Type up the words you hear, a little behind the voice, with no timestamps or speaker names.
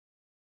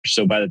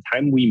So by the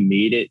time we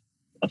made it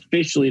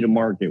officially to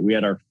market, we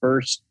had our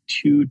first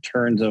 2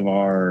 turns of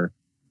our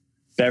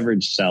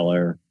beverage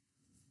cellar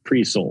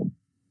pre-sold.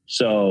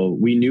 So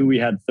we knew we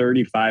had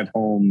 35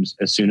 homes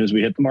as soon as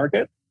we hit the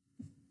market.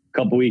 A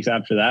couple weeks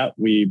after that,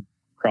 we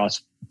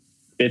crossed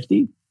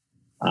 50.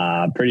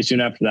 Pretty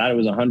soon after that, it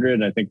was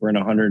 100. I think we're in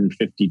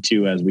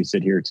 152 as we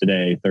sit here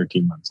today,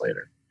 13 months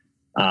later.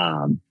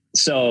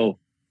 So,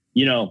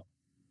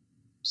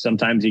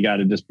 sometimes you got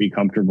to just be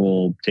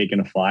comfortable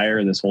taking a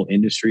flyer. This whole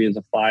industry is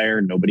a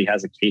flyer. Nobody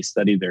has a case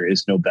study. There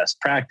is no best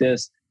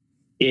practice.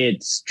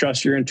 It's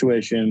trust your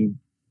intuition,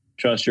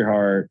 trust your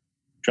heart,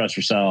 trust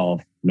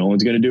yourself. No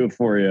one's going to do it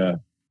for you.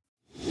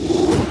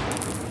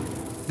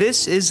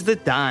 This is The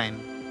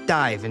Dime.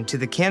 Dive into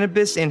the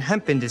cannabis and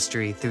hemp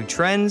industry through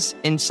trends,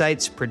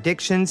 insights,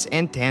 predictions,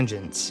 and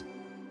tangents.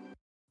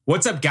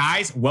 What's up,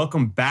 guys?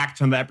 Welcome back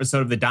to another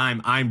episode of The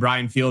Dime. I'm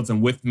Brian Fields,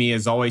 and with me,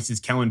 as always,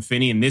 is Kellen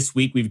Finney. And this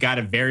week, we've got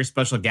a very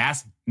special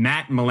guest,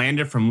 Matt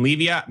Melander from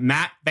Levia.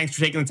 Matt, thanks for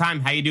taking the time.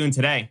 How you doing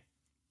today?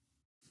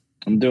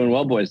 I'm doing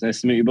well, boys.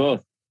 Nice to meet you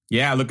both.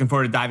 Yeah, looking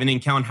forward to diving in.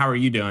 Kellen, how are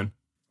you doing?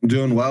 I'm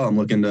doing well. I'm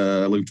looking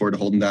forward to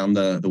holding down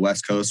the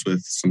West Coast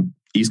with some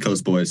East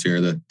Coast boys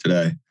here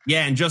today.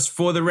 Yeah, and just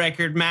for the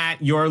record,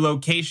 Matt, your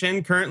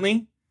location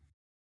currently?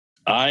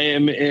 I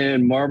am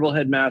in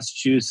Marblehead,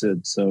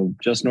 Massachusetts, so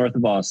just north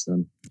of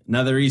Boston.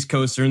 Another East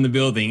Coaster in the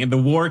building, and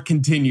the war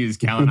continues,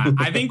 Kellen.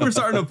 I think we're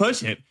starting to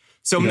push it.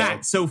 So, yeah.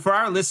 Matt, so for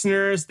our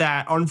listeners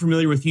that aren't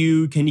familiar with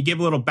you, can you give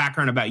a little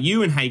background about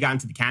you and how you got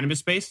into the cannabis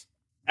space?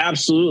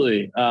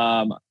 Absolutely.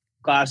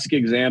 Classic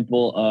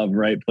example of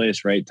right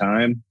place, right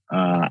time.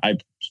 I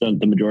spent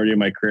the majority of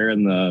my career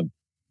in the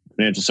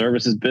financial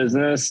services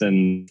business,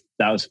 and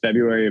that was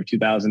February of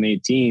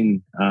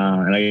 2018.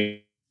 And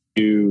I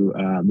do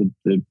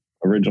the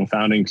original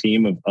founding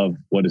team of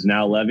what is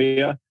now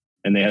Levia,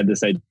 and they had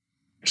this idea,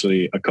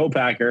 actually a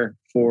co-packer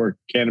for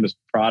cannabis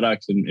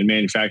products and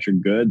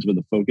manufactured goods with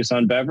a focus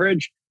on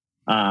beverage,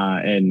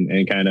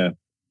 and kind of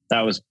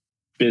that was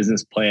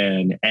business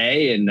plan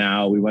A. And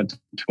now we went to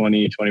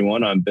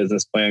 2021 on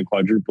business plan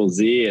quadruple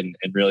Z and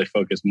really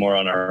focused more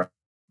on our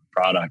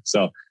product.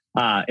 So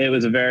it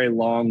was a very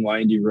long,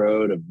 windy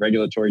road of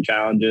regulatory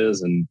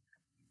challenges and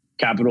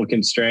capital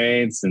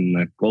constraints and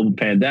the global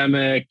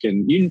pandemic,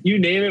 and you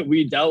name it,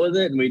 we dealt with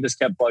it, and we just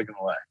kept plugging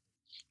away.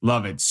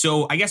 Love it.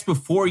 So I guess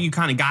before you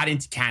kind of got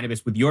into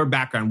cannabis with your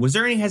background, was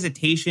there any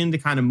hesitation to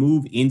kind of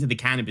move into the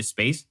cannabis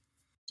space?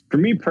 For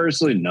me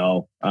personally,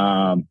 no.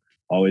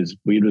 Always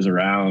weed was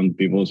around.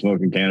 People were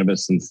smoking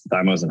cannabis since the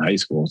time I was in high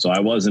school. So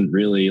I wasn't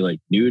really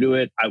new to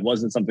it. I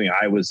wasn't something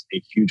I was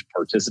a huge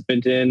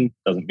participant in.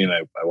 Doesn't mean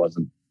I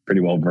wasn't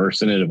pretty well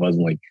versed in it. It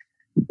wasn't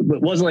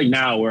like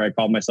now where I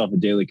called myself a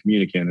daily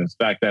communicant. It's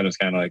back then it's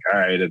kind of like, all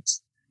right,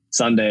 it's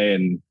Sunday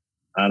and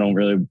I don't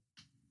really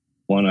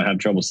want to have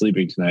trouble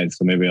sleeping tonight.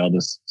 So maybe I'll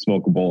just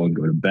smoke a bowl and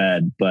go to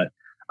bed. But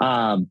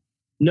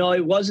no,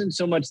 it wasn't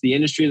so much the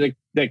industry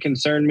that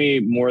concerned me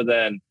more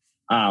than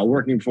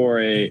working for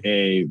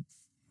a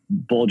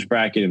bulge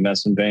bracket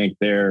investment bank.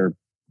 Their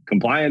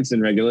compliance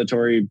and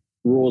regulatory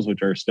rules,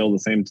 which are still the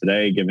same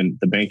today, given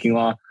the banking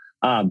law.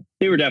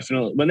 They were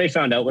definitely, when they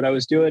found out what I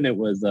was doing, it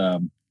was,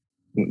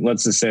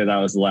 let's just say that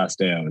was the last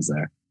day I was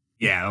there.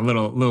 Yeah, a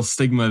little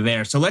stigma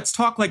there. So let's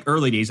talk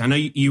early days. I know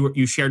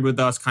you shared with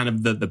us kind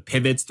of the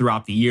pivots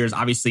throughout the years.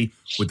 Obviously,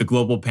 with the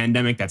global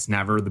pandemic, that's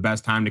never the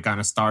best time to kind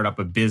of start up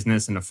a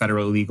business in a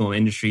federal legal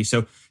industry.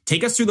 So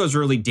take us through those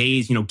early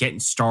days,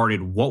 getting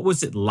started. What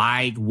was it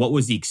like? What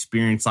was the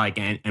experience like?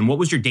 And what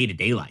was your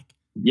day-to-day like?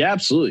 Yeah,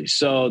 absolutely.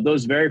 So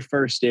those very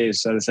first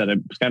days, as I said, it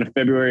was kind of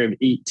February of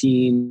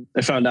 18.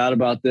 I found out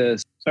about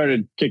this,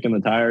 started kicking the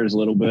tires a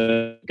little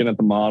bit, looking at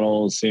the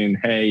models, saying,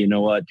 hey, you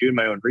know what, doing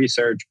my own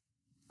research.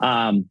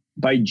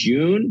 By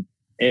June,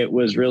 it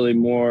was really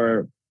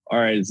more, all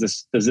right,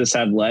 does this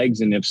have legs?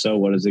 And if so,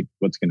 what's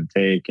going to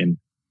take? And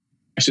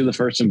actually the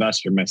first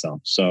investor myself.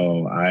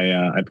 So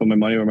I put my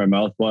money where my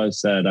mouth was,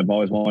 said, I've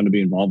always wanted to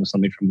be involved with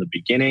something from the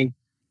beginning,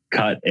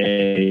 cut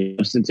a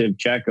substantive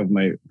check of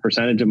my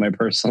percentage of my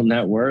personal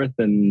net worth,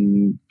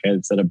 and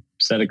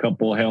said a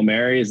couple Hail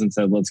Marys and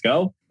said, let's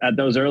go. At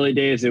those early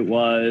days, it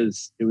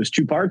was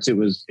 2 parts. It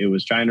was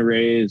trying to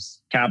raise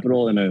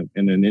capital in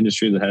an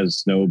industry that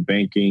has no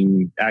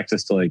banking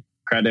access to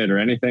credit or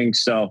anything.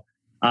 So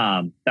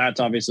that's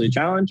obviously a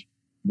challenge.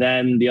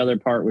 Then the other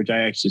part, which I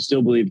actually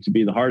still believe to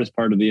be the hardest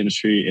part of the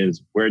industry,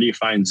 is where do you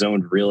find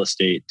zoned real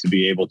estate to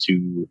be able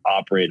to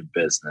operate a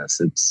business?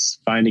 It's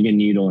finding a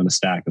needle in a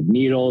stack of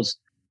needles.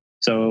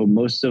 So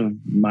most of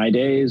my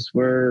days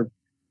were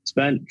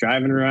spent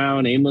driving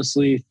around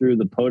aimlessly through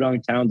the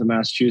podunk towns of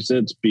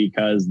Massachusetts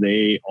because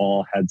they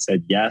all had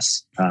said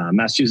yes.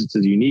 Massachusetts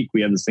is unique.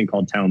 We have this thing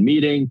called town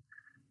meeting,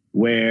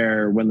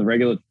 where when the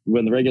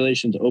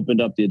regulations opened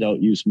up the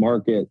adult use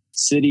market,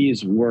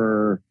 cities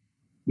were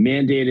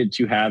mandated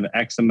to have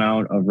X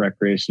amount of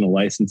recreational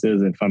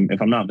licenses. If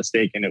I'm not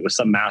mistaken, it was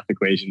some math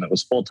equation that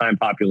was full-time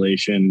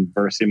population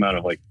versus the amount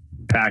of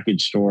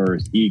package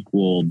stores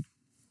equaled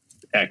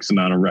X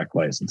amount of rec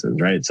licenses,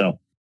 right? So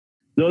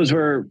those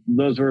were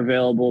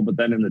available. But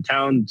then in the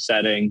town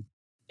setting,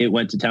 it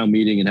went to town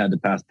meeting and had to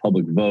pass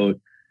public vote.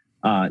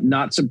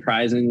 Not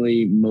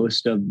surprisingly,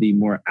 most of the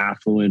more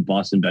affluent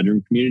Boston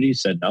bedroom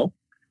communities said no.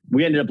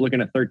 We ended up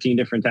looking at 13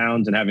 different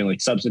towns and having like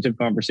substantive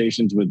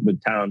conversations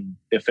with town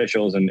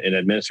officials and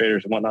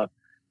administrators and whatnot.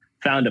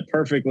 Found a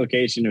perfect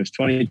location. It was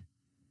 20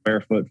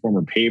 square foot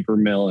former paper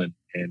mill in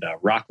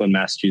Rockland,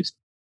 Massachusetts.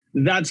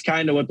 That's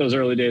kind of what those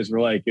early days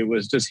were like. It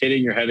was just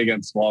hitting your head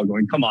against the wall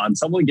going, come on,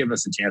 someone give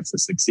us a chance to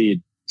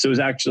succeed. So it was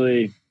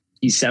actually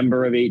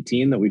December of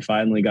 18 that we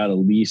finally got a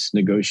lease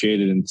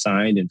negotiated and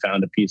signed and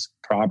found a piece of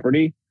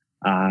property.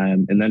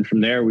 And then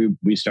from there,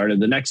 we started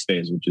the next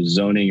phase, which is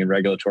zoning and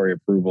regulatory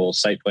approvals,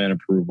 site plan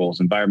approvals,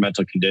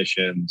 environmental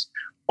conditions,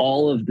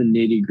 all of the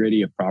nitty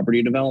gritty of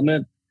property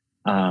development.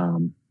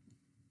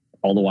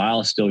 All the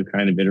while still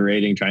kind of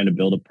iterating, trying to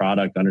build a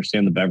product,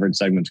 understand the beverage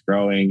segment's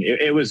growing.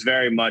 It was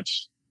very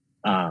much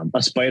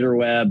a spider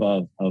web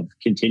of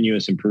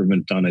continuous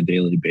improvement on a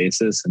daily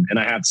basis. And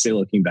I have to say,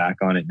 looking back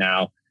on it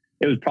now,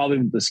 it was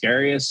probably the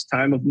scariest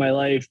time of my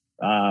life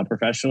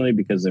professionally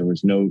because there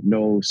was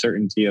no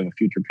certainty of a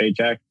future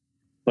paycheck,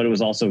 but it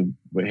was also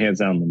hands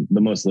down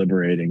the most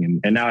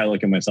liberating. And now I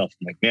look at myself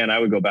and I'm like, man, I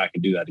would go back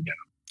and do that again.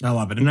 I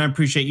love it. And I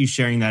appreciate you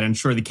sharing that. And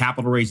sure, the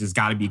capital raise has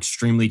got to be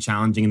extremely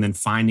challenging, and then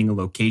finding a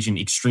location,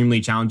 extremely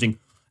challenging.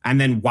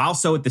 And then while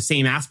so at the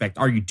same aspect,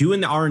 are you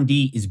doing the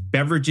R&D? Is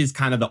beverages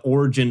kind of the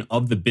origin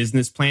of the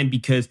business plan?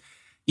 Because,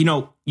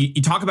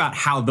 you talk about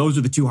how those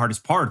are the two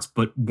hardest parts,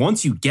 but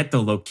once you get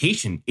the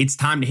location, it's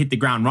time to hit the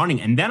ground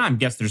running. And then I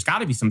guess there's got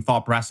to be some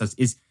thought process.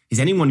 Is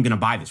anyone going to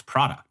buy this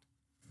product?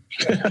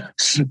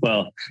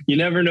 Well, you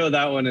never know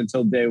that one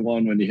until day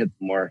one when you hit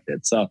the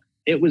market. So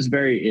it was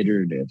very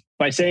iterative.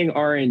 By saying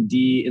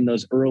R&D in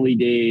those early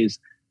days,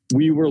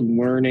 we were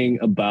learning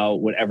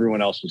about what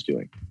everyone else was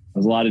doing. There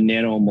was a lot of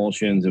nano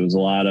emulsions. It was a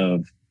lot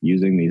of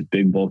using these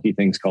big bulky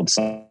things called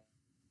sun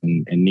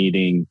and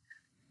needing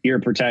ear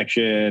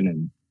protection,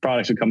 and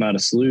products would come out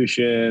of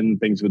solution.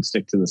 Things would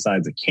stick to the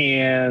sides of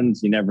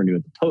cans. You never knew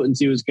what the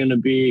potency was going to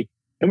be.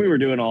 And we were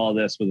doing all of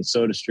this with a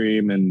soda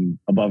stream and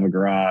above a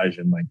garage.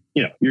 And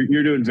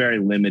you're doing very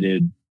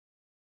limited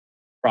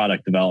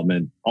product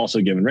development. Also,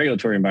 given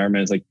regulatory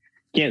environment, it's like,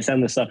 you can't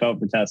send this stuff out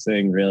for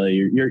testing. Really,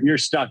 you're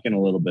stuck in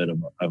a little bit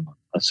of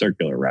a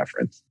circular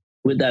reference.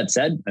 With that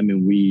said, I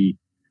mean,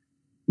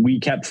 we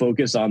kept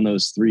focus on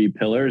those three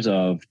pillars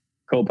of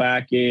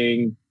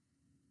co-packing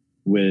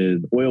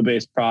with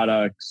oil-based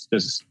products,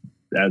 just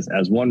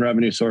as one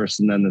revenue source,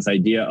 and then this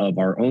idea of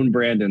our own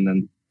brand, and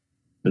then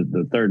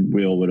the third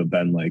wheel would have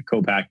been like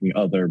co-packing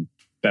other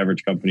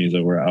beverage companies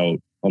that were out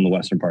on the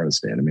western part of the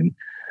state. I mean,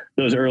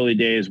 those early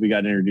days, we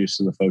got introduced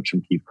to the folks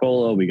from Keith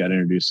Cola. We got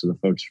introduced to the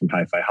folks from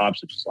Hi-Fi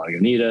Hops, which is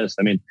Lagunitas.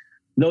 I mean,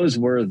 those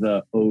were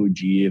the OG,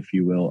 if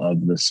you will,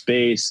 of the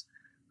space.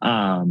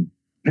 I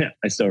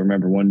still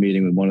remember one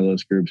meeting with one of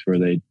those groups where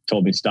they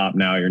told me, stop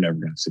now, you're never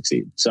going to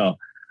succeed. So,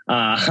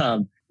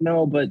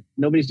 no, but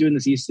nobody's doing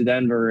this east of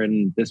Denver,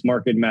 and this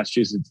market in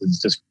Massachusetts is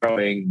just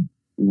growing.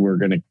 We're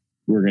going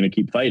to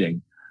keep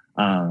fighting.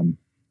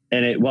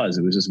 And it was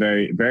just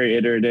very, very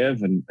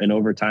iterative. And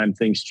over time,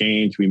 things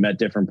changed. We met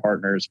different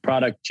partners.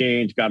 Product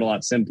changed, got a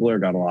lot simpler,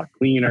 got a lot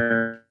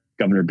cleaner.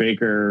 Governor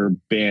Baker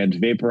banned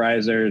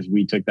vaporizers.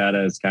 We took that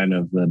as kind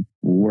of the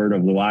word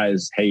of the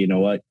wise. Hey, you know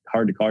what?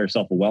 Hard to call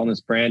yourself a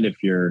wellness brand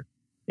if you're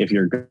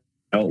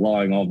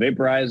outlawing all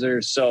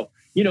vaporizers. So,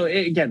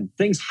 again,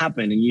 things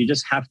happen, and you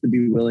just have to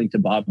be willing to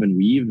bob and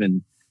weave.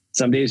 And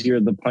some days you're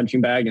the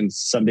punching bag, and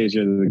some days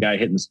you're the guy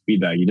hitting the speed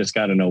bag. You just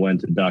got to know when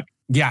to duck.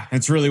 Yeah,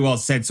 that's really well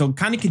said. So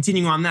kind of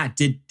continuing on that,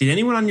 did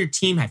anyone on your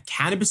team have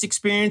cannabis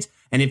experience?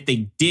 And if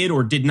they did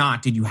or did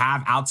not, did you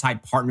have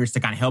outside partners to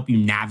kind of help you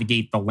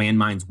navigate the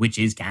landmines, which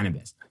is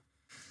cannabis?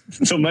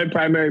 So my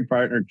primary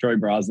partner, Troy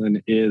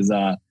Brosnan, is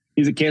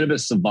he's a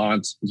cannabis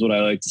savant, is what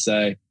I like to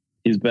say.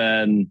 He's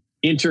been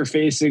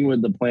interfacing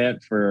with the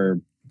plant for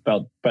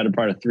about better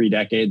part of 3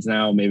 decades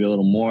now, maybe a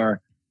little more.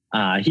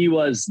 He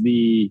was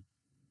the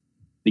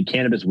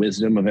cannabis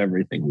wisdom of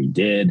everything we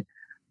did.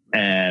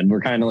 And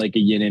we're kind of like a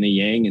yin and a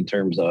yang in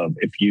terms of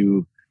if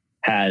you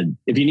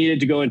needed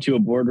to go into a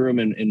boardroom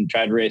and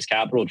try to raise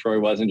capital, Troy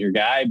wasn't your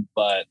guy.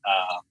 But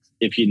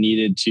if you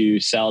needed to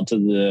sell to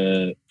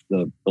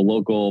the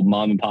local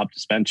mom and pop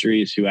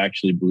dispensaries who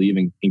actually believe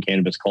in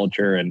cannabis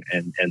culture and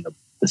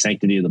the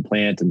sanctity of the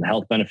plant and the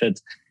health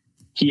benefits,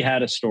 he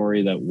had a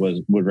story that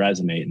would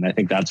resonate. And I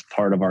think that's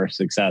part of our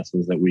success,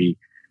 is that we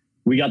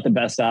got the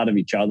best out of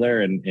each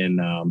other.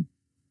 And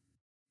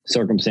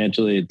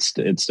circumstantially,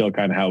 it's still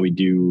kind of how we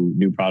do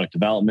new product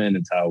development.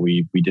 It's how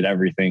we did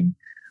everything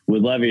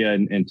with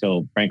Levia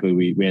until, frankly,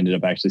 we ended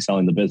up actually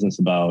selling the business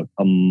about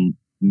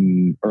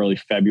early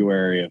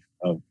February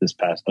of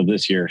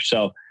this year.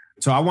 So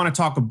I want to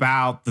talk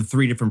about the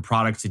 3 different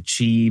products: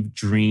 Achieve,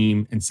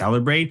 Dream, and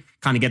Celebrate.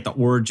 Kind of get the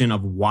origin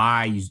of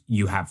why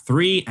you have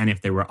 3, and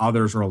if there were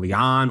others early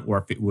on, or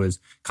if it was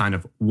kind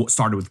of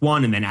started with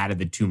 1 and then added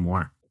the 2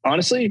 more.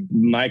 honestly,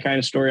 my kind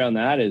of story on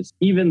that is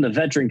even the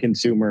veteran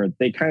consumer,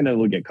 they kind of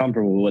will get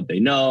comfortable with what they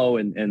know.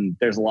 And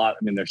there's a lot,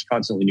 I mean, there's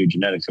constantly new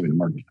genetics coming to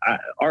market.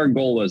 Our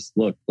goal was,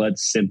 look,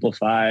 let's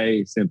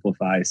simplify.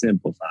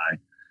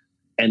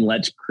 And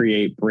let's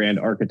create brand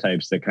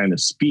archetypes that kind of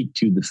speak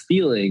to the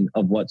feeling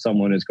of what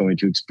someone is going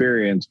to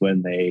experience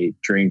when they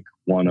drink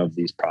one of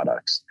these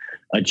products.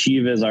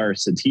 Achieve is our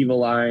sativa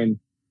line.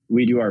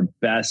 We do our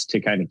best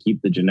to kind of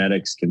keep the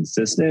genetics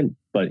consistent,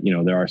 but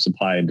there are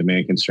supply and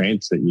demand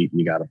constraints that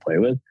you got to play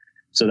with.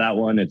 So that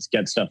one, it's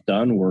get stuff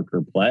done, work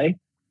or play.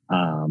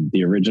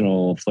 The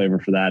original flavor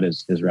for that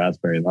is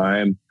raspberry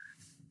lime.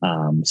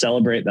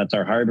 Celebrate, that's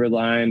our hybrid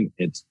line.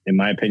 It's, in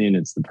my opinion,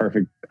 it's the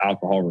perfect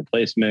alcohol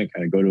replacement.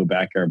 Kind of go to a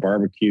backyard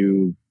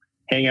barbecue,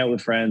 hang out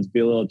with friends, be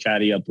a little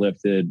chatty,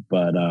 uplifted,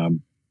 but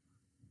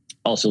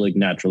also like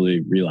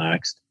naturally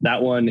relaxed.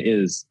 That one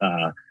is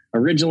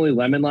originally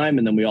lemon lime,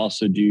 and then we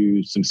also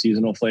do some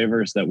seasonal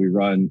flavors that we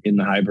run in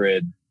the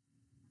hybrid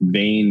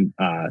vein.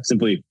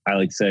 Simply, I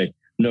like to say,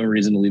 no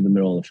reason to leave the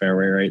middle of the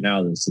fairway right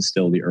now. This is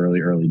still the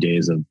early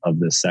days of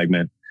this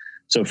segment.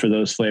 So for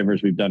those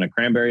flavors, we've done a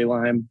cranberry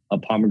lime, a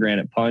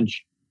pomegranate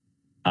punch.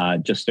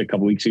 Just a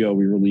couple weeks ago,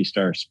 we released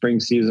our spring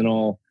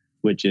seasonal,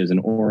 which is an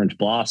orange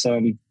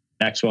blossom.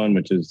 Next one,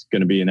 which is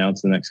going to be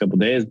announced in the next couple of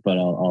days, but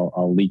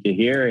I'll leak it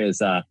here, is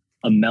a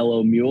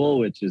mellow mule,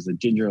 which is a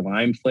ginger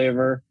lime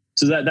flavor.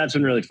 So that's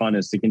been really fun,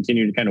 is to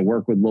continue to kind of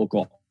work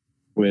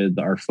with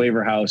our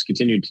flavor house,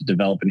 continue to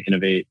develop and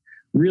innovate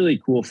really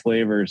cool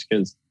flavors,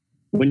 because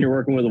when you're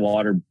working with the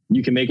water,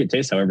 you can make it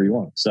taste however you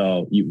want.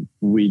 So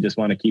we just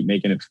want to keep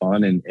making it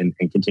fun and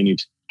continue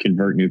to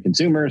convert new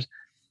consumers.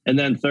 And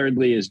then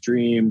thirdly is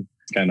Dream,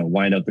 kind of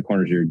wind up the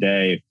corners of your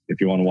day.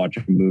 If you want to watch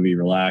a movie,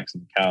 relax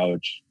on the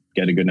couch,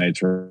 get a good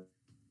night's rest.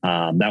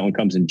 That one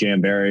comes in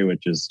Jamberry,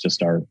 which is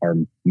just our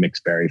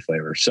mixed berry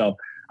flavor. So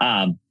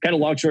kind of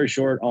long story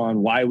short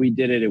on why we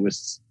did it. It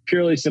was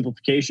purely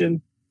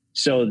simplification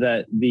so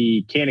that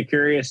the can of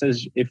curious,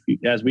 as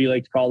we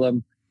like to call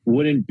them,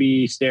 wouldn't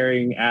be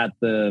staring at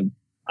the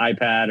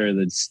iPad or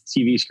the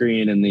TV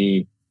screen in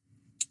the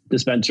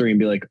dispensary and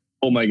be like,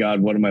 oh my God,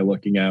 what am I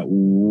looking at?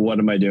 What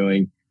am I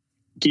doing?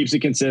 Keeps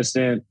it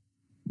consistent.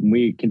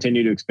 We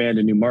continue to expand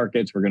to new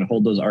markets. We're going to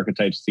hold those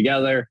archetypes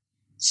together.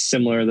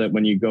 Similar that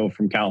when you go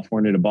from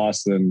California to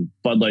Boston,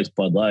 Bud Light's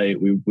Bud Light.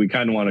 We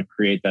kind of want to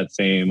create that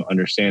same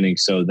understanding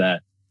so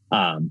that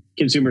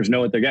consumers know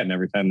what they're getting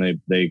every time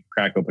they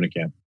crack open a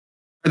can.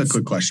 I have a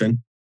quick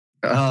question.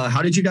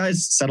 How did you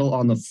guys settle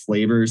on the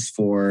flavors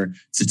for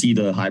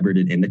sativa, hybrid,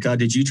 and indica?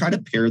 Did you try to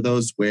pair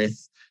those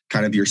with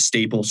kind of your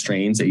staple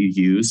strains that you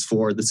use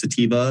for the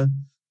sativa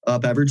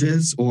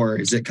beverages? Or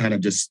is it kind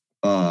of just,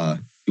 you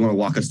want to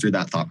walk us through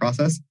that thought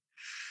process?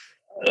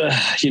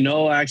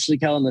 Actually,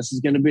 Kellen, this is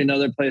going to be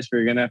another place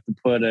where you're going to have to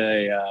put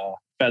a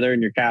feather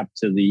in your cap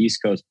to the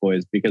East Coast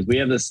boys, because we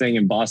have this thing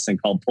in Boston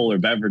called Polar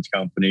Beverage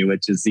Company,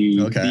 which is the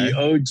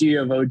OG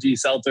of OG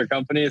seltzer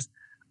companies.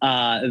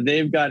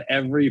 They've got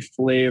every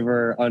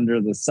flavor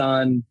under the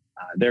sun.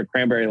 Their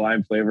cranberry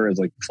lime flavor is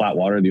like flat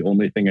water, the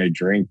only thing I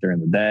drink during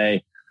the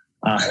day.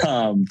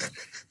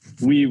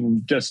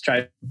 We just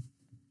tried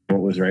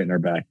what was right in our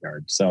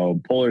backyard.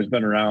 So Polar's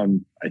been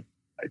around, I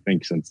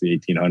think, since the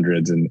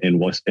 1800s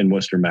in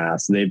Worcester,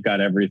 Mass. They've got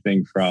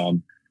everything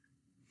from,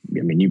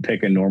 you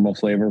pick a normal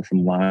flavor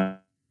from lime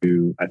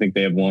to, I think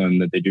they have one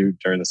that they do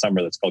during the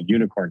summer that's called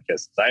Unicorn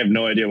Kisses. I have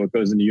no idea what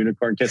goes into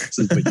Unicorn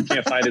Kisses, but you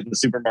can't find it in the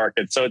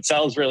supermarket. So it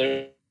sells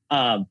really.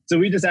 So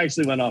we just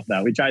actually went off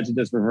that. We tried to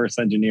just reverse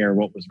engineer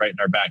what was right in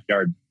our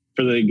backyard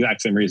for the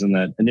exact same reason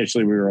that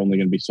initially we were only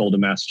going to be sold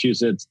in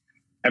Massachusetts.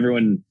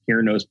 Everyone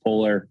here knows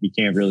Polar. You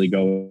can't really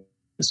go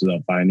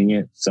without finding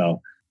it.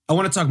 So I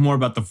want to talk more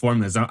about the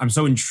formulas. I'm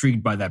so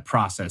intrigued by that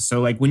process.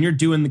 So like when you're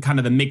doing the kind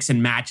of the mix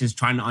and matches,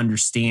 trying to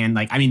understand,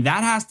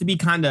 that has to be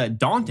kind of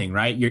daunting,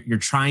 right? You're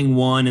trying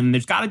one and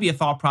there's got to be a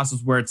thought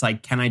process where it's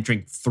like, can I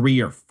drink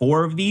 3 or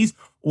 4 of these?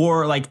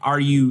 Or like, are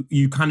you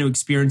kind of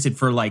experience it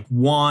for like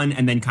one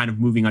and then kind of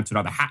moving on to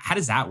another? How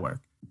does that work?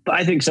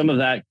 I think some of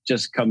that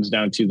just comes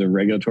down to the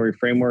regulatory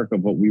framework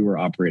of what we were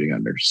operating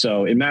under.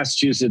 So in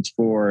Massachusetts,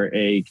 for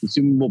a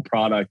consumable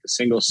product, a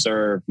single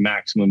serve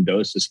maximum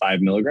dose is 5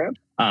 milligrams.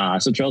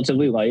 So it's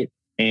relatively light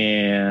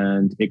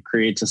and it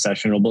creates a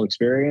sessionable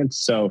experience.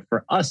 So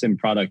for us in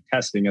product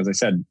testing, as I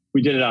said,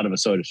 we did it out of a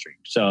soda stream.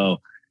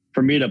 So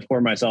for me to pour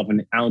myself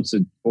an ounce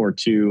or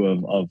two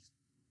of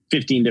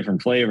 15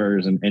 different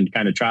flavors and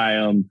kind of try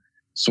them,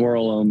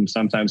 swirl them,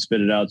 sometimes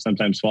spit it out,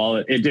 sometimes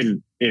swallow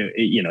it.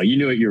 You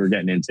knew what you were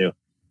getting into.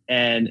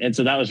 And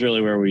so that was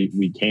really where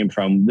we came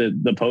from.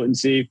 The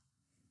potency,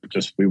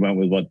 just we went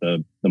with what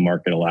the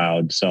market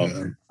allowed. So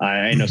yeah.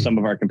 I know some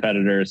of our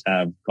competitors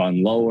have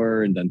gone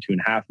lower and done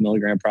 2.5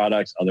 milligram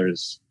products.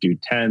 Others do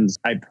 10s.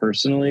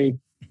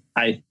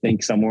 I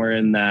think somewhere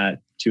in that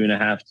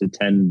 2.5 to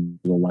 10,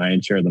 the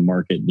lion's share of the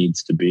market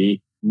needs to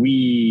be.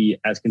 We,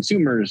 as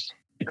consumers,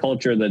 a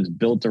culture that's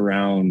built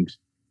around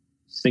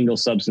single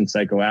substance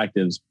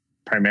psychoactives,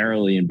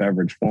 primarily in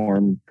beverage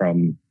form,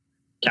 from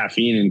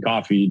caffeine and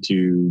coffee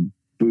to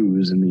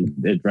booze,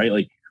 right?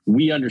 Like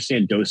we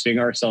understand dosing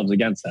ourselves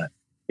against that.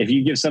 If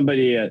you give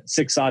somebody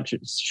 6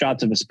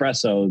 shots of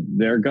espresso,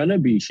 they're going to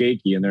be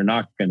shaky and they're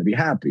not going to be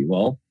happy.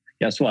 Well,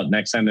 guess what?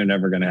 Next time they're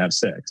never going to have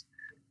 6.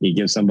 You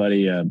give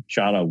somebody a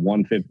shot of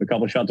 150, a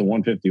couple of shots of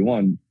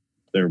 151,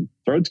 their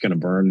throat's going to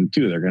burn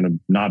too. They're going to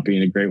not be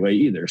in a great way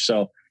either.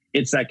 So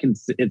it's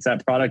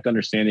that product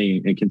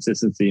understanding and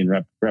consistency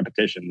and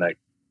repetition that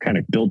kind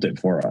of built it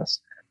for us.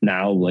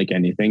 Now, like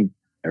anything,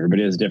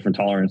 everybody has a different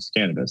tolerance to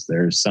cannabis.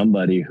 There's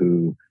somebody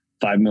who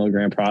 5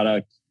 milligram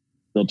product,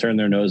 they'll turn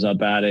their nose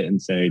up at it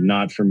and say,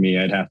 not for me.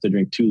 I'd have to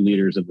drink 2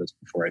 liters of this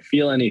before I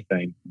feel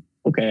anything.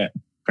 Okay.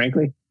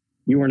 Frankly,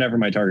 you were never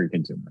my target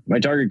consumer. My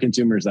target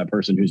consumer is that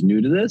person who's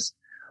new to this,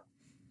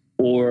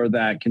 or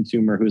that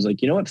consumer who's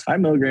like, you know what, 5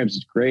 milligrams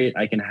is great.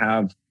 I can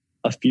have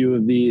a few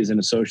of these in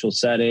a social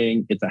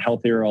setting. It's a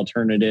healthier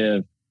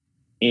alternative.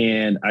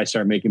 And I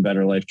start making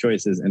better life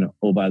choices. And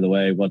oh, by the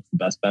way, what's the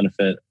best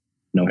benefit?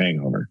 No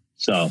hangover.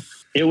 So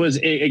it was,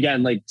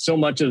 again, like so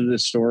much of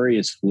this story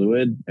is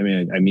fluid. I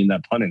mean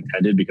that pun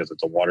intended because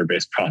it's a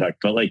water-based product,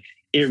 but like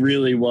it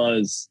really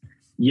was,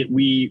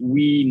 we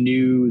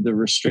knew the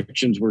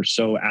restrictions were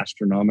so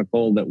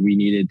astronomical that we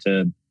needed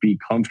to be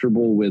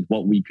comfortable with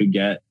what we could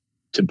get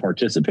to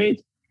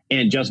participate,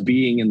 and just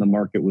being in the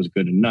market was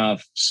good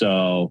enough.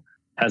 So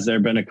has there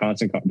been a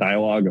constant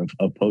dialogue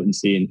of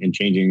potency and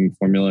changing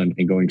formula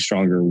and going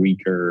stronger,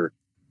 weaker,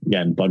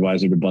 again,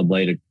 Budweiser to Bud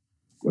Light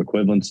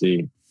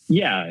equivalency?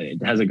 Yeah.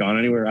 Has it gone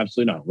anywhere?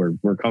 Absolutely not.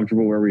 We're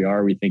comfortable where we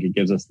are. We think it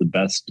gives us the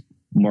best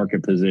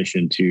market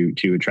position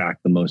to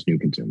attract the most new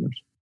consumers.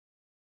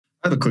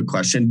 I have a quick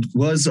question.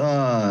 Was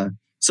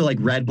so like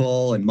Red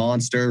Bull and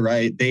Monster,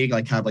 right? They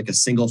like have like a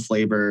single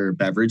flavor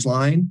beverage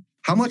line.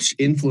 How much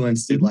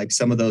influence did like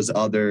some of those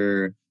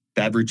other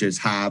beverages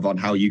have on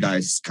how you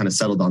guys kind of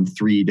settled on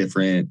 3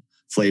 different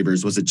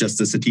flavors? Was it just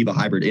the sativa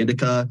hybrid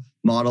indica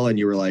model and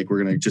you were like,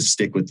 we're going to just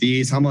stick with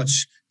these? How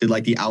much did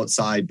like the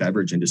outside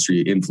beverage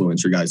industry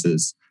influence your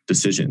guys'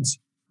 decisions?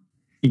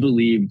 He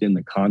believed in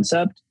the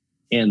concept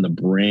and the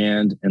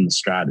brand and the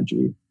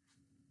strategy.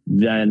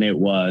 Then it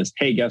was,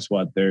 hey, guess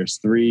what? There's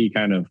 3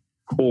 kind of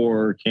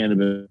core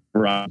cannabis,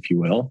 if you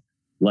will.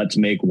 Let's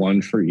make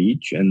one for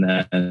each. And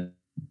then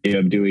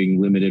of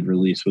doing limited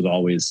release was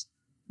always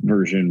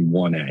version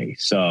 1A.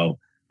 So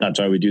that's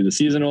why we do the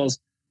seasonals,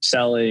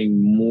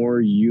 selling more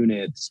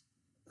units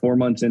 4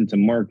 months into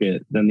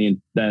market than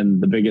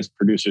the biggest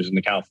producers in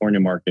the California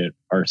market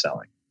are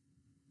selling.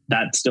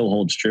 That still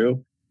holds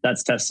true.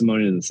 That's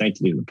testimony to the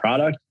sanctity of the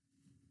product.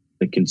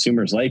 The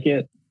consumers like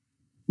it.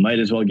 Might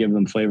as well give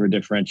them flavor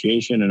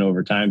differentiation and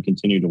over time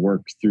continue to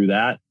work through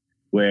that,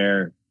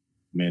 where,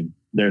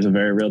 there's a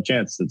very real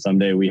chance that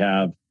someday we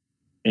have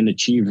an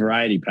Achieve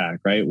variety pack,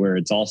 right? Where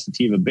it's all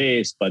sativa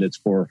based, but it's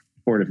for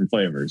 4 different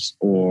flavors,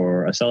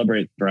 or a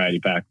Celebrate variety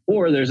pack,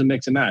 or there's a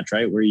mix and match,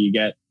 right? Where you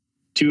get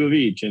 2 of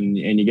each and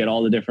you get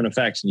all the different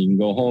effects and you can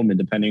go home, and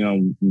depending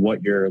on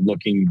what you're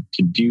looking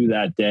to do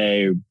that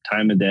day,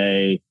 time of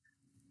day,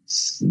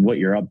 what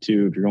you're up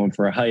to, if you're going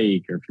for a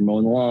hike or if you're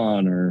mowing the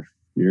lawn or if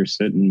you're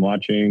sitting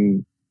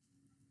watching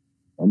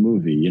a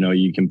movie,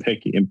 you can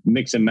pick and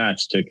mix and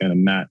match to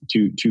kind of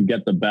to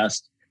get the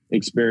best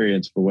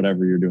experience for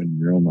whatever you're doing in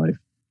your own life.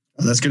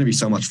 That's going to be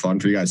so much fun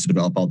for you guys to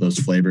develop all those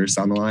flavors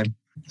down the line.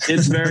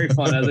 It's very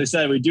fun. As I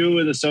said, we do it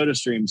with a soda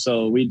stream.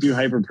 So we do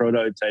hyper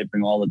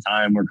prototyping all the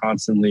time. We're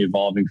constantly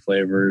evolving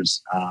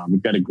flavors.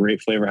 We've got a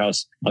great flavor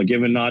house. I'll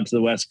give a nod to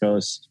the West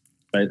Coast,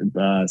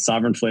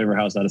 Sovereign Flavor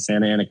House out of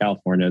Santa Ana,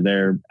 California.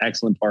 They're an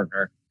excellent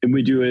partner. And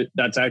we do it.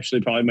 That's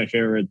actually probably my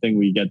favorite thing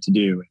we get to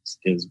do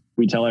is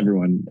we tell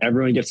everyone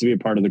gets to be a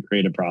part of the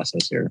creative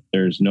process here.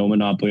 There's no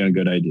monopoly on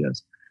good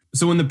ideas.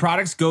 So when the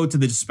products go to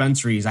the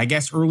dispensaries, I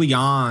guess early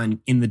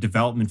on in the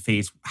development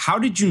phase, how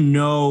did you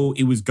know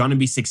it was going to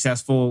be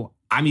successful?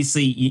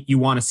 Obviously, you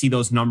want to see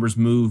those numbers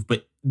move,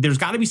 but there's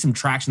got to be some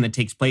traction that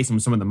takes place in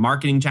some of the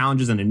marketing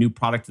challenges and a new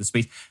product to the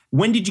space.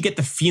 When did you get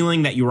the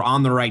feeling that you were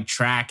on the right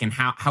track, and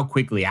how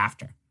quickly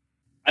after?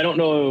 I don't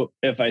know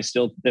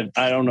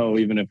I don't know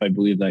even if I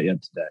believe that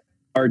yet today.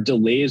 Our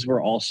delays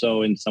were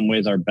also in some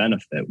ways our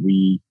benefit.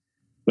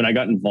 When I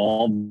got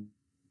involved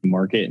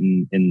market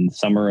in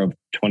summer of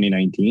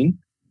 2019,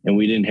 and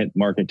we didn't hit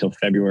market till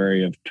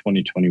February of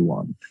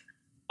 2021.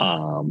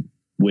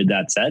 With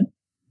that said,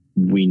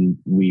 we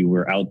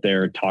were out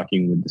there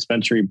talking with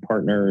dispensary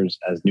partners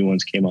as new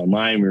ones came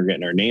online. We were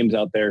getting our names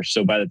out there.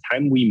 So by the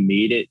time we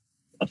made it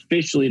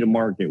officially to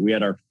market, we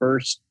had our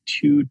first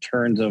 2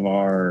 turns of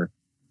our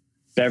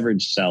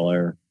beverage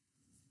cellar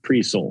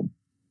pre-sold.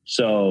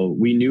 So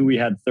we knew we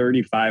had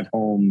 35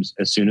 homes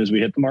as soon as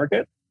we hit the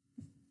market.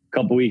 A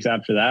couple weeks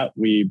after that,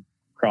 we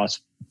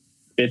crossed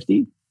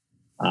 50.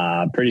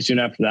 Pretty soon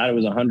after that, it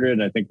was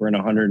 100. I think we're in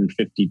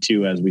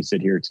 152 as we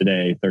sit here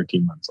today,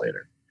 13 months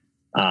later.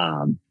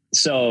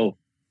 So,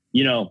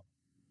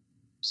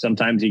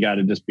 sometimes you got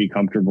to just be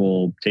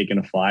comfortable taking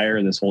a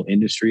flyer. This whole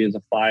industry is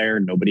a flyer.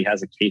 Nobody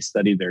has a case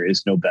study. There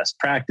is no best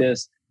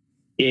practice.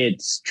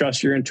 It's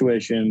trust your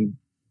intuition,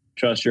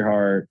 trust your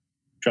heart,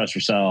 trust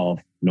yourself.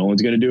 No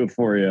one's going to do it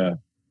for you,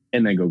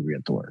 and then go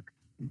get to work.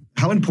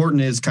 How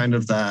important is kind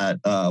of that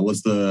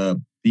was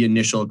the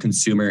initial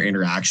consumer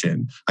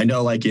interaction? I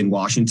know like in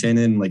Washington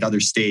and like other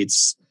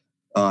states,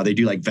 they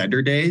do like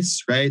vendor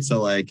days, right?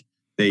 So like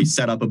they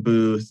set up a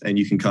booth and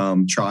you can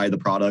come try the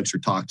products or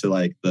talk to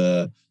like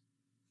the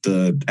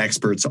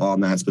experts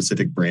on that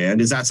specific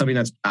brand. Is that something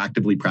that's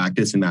actively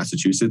practiced in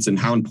Massachusetts? And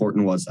how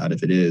important was that,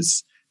 if it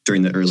is,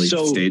 during the early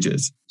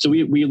stages? So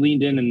we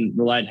leaned in and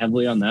relied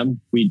heavily on them.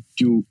 We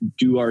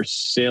do our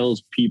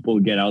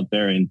salespeople get out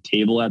there and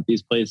table at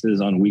these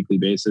places on a weekly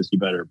basis? You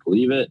better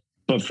believe it.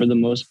 But for the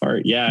most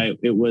part, yeah,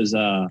 it was,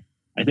 I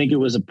think it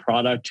was a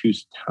product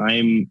whose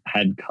time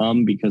had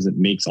come because it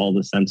makes all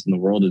the sense in the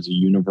world as a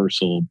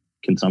universal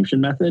consumption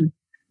method.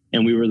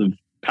 And we were the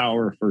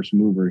power first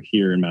mover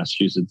here in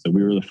Massachusetts. So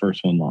we were the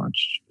first one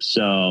launched.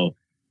 So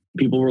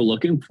people were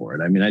looking for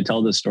it. I mean, I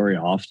tell this story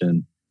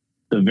often.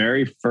 The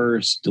very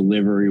first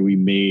delivery we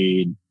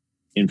made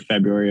in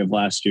February of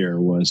last year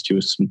was to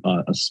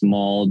a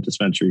small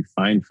dispensary,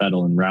 Fine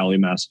Fettle, in Rowley,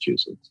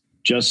 Massachusetts.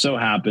 Just so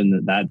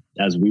happened that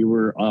as we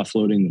were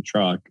offloading the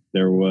truck,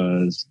 there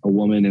was a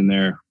woman in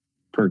there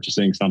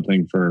purchasing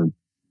something for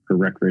her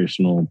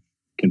recreational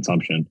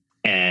consumption.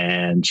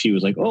 And she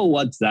was like, "Oh,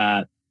 what's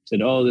that?" I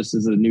said, "Oh, this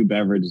is a new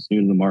beverage. It's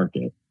new to the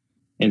market."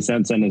 And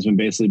since then has been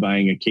basically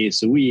buying a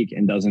case a week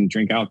and doesn't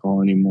drink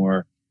alcohol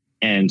anymore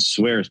and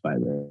swears by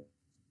that.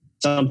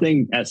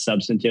 Something as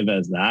substantive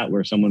as that,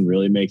 where someone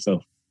really makes a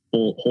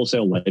full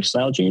wholesale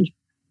lifestyle change,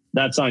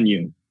 that's on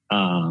you.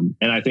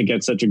 And I think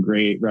it's such a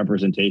great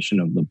representation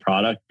of the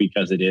product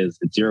because it's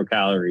 0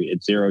 calorie,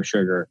 it's 0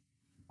 sugar.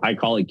 I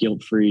call it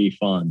guilt-free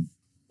fun.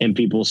 And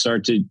people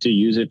start to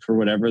use it for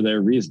whatever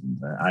their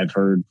reasons. I've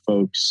heard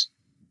folks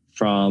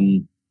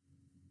from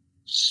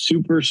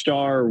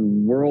superstar,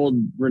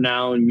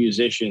 world-renowned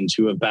musicians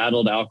who have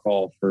battled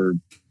alcohol for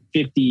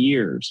 50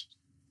 years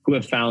who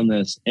have found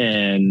this,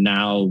 and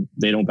now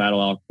they don't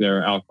battle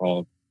their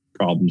alcohol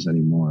problems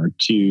anymore,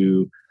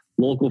 to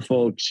local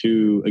folks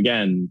who,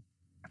 again,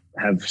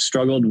 have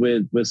struggled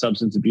with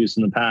substance abuse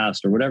in the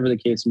past or whatever the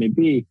case may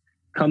be,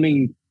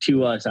 coming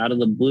to us out of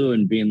the blue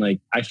and being like,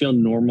 I feel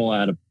normal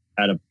at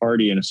a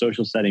party in a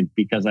social setting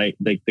because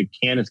the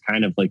can is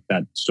kind of like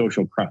that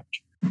social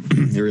crutch.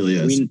 It really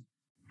is.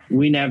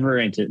 We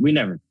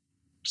never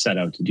set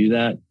out to do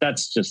that.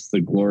 That's just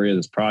the glory of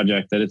this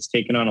project, that it's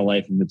taken on a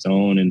life of its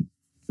own. And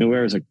there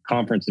was a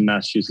conference in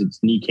Massachusetts,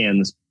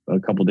 NECAN, a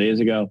couple of days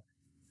ago.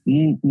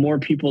 More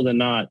people than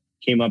not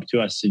came up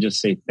to us to just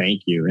say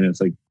thank you. And it's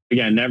like,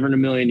 again, never in a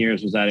million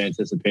years was that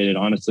anticipated.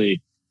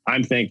 Honestly,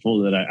 I'm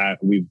thankful that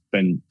we've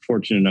been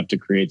fortunate enough to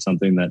create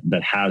something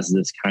that has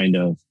this kind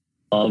of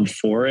love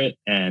for it.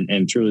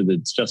 And truly,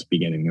 it's just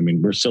beginning. I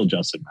mean, we're still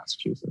just in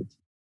Massachusetts.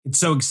 It's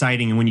so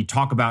exciting. And when you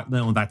talk about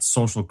that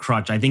social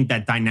crutch, I think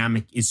that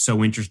dynamic is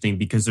so interesting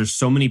because there's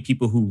so many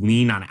people who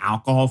lean on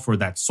alcohol for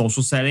that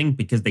social setting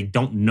because they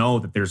don't know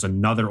that there's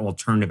another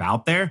alternative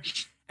out there.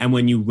 And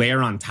when you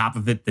layer on top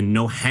of it the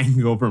no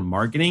hangover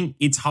marketing,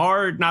 it's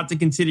hard not to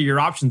consider your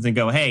options and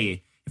go,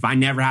 hey, if I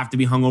never have to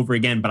be hungover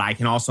again, but I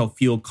can also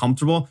feel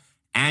comfortable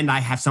and I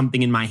have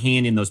something in my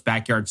hand in those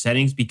backyard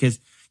settings, because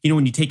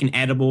when you take an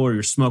edible or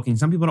you're smoking,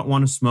 some people don't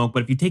want to smoke,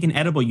 but if you take an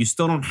edible, you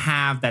still don't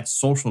have that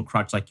social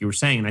crutch like you were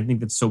saying. And I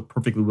think that's so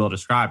perfectly well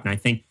described. And I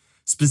think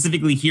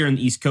specifically here in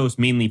the East Coast,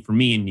 mainly for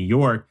me in New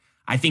York,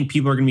 I think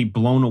people are going to be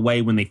blown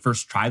away when they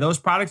first try those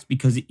products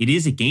because it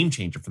is a game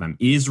changer for them.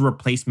 It is a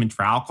replacement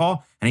for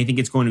alcohol. And I think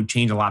it's going to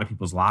change a lot of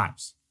people's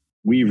lives.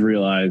 We've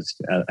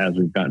realized as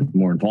we've gotten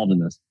more involved in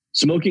this,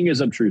 smoking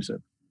is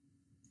obtrusive,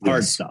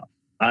 hard stuff.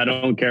 I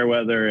don't care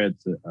whether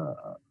it's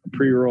a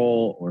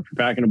pre-roll or if you're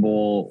packing a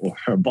bowl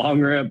or a bong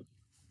rip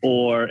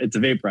or it's a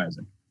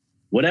vaporizer.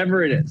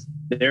 Whatever it is,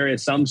 there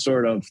is some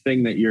sort of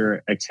thing that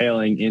you're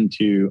exhaling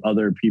into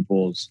other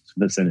people's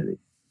vicinity.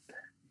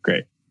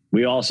 Great.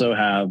 We also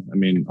have,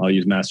 I'll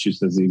use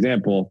Massachusetts as an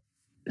example.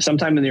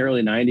 Sometime in the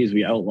early 90s,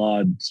 we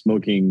outlawed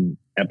smoking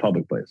at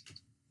public places.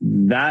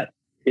 That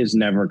is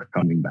never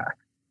coming back.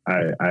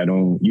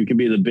 You can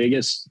be the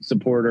biggest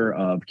supporter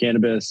of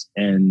cannabis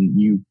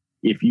and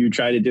if you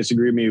try to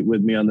disagree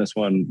with me on this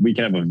one, we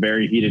can have a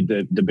very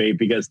heated debate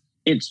because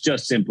it's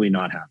just simply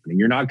not happening.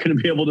 You're not going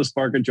to be able to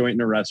spark a joint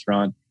in a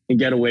restaurant and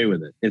get away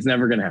with it. It's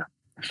never going to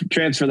happen.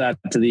 Transfer that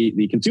to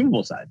the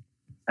consumable side.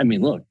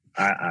 Look,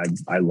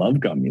 I love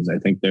gummies. I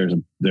think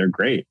they're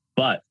great.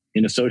 But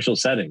in a social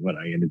setting, when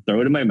I'm going to throw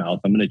it in my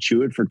mouth, I'm going to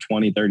chew it for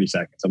 20, 30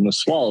 seconds. I'm going to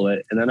swallow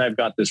it. And then I've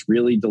got this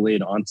really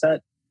delayed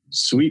onset.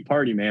 Sweet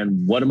party,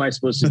 man. What am I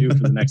supposed to do for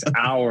the next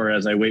hour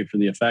as I wait for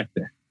the effect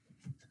there?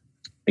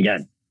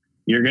 Again,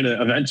 you're going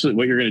to eventually,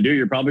 what you're going to do,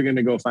 you're probably going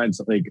to go find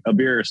something, a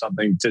beer or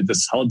something to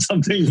hold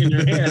something in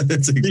your hand.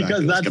 That's exactly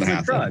because that's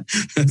the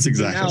crutch. That's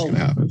exactly what's going to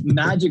happen.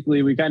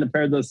 Magically, we kind of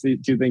paired those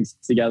two things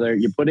together.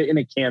 You put it in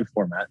a can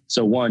format.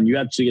 So one, you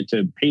actually get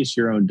to pace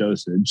your own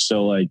dosage.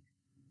 So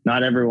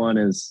not everyone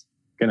is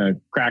going to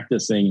crack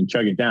this thing and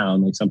chug it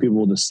down. Some people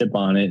will just sip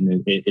on it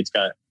and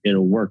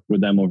it'll work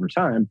with them over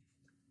time.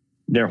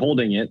 They're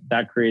holding it.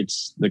 That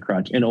creates the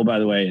crutch. And by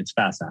the way, it's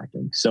fast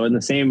acting. So in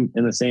the same,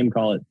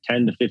 call it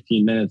 10 to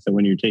 15 minutes that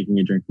when you're taking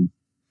a drink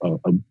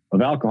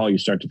of alcohol, you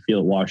start to feel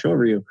it wash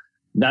over you.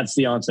 That's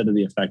the onset of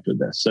the effect with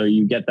this. So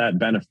you get that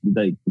benefit.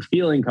 The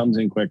feeling comes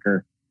in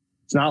quicker.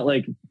 It's not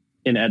like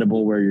an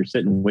edible where you're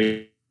sitting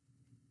waiting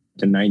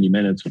to 90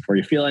 minutes before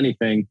you feel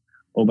anything.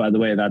 Oh, by the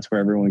way, that's where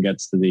everyone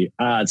gets to the,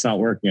 it's not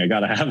working. I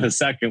got to have a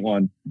second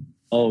one.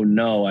 Oh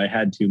no, I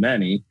had too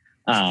many.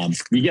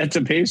 You get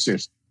to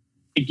pacers.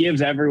 It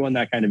gives everyone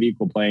that kind of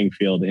equal playing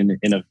field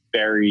in a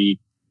very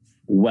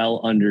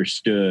well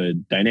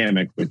understood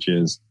dynamic, which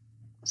is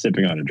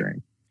sipping on a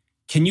drink.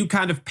 Can you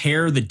kind of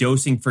pair the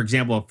dosing? For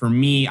example, for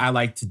me, I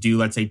like to do,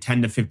 let's say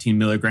 10 to 15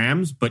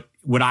 milligrams, but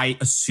would I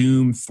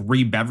assume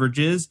 3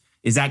 beverages?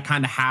 Is that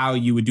kind of how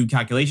you would do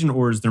calculation,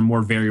 or is there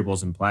more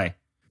variables in play?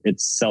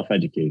 It's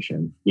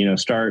self-education.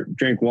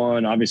 Drink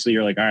one. Obviously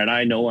you're like, all right,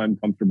 I know I'm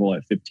comfortable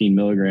at 15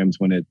 milligrams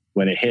when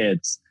it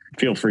hits.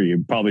 Feel free.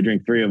 You probably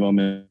drink 3 of them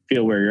and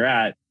feel where you're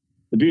at.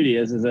 The beauty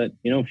is that,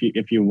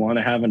 if you want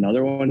to have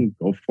another one,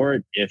 go for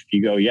it. If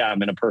you go, yeah,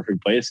 I'm in a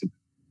perfect place,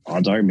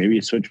 odds are maybe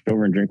you switch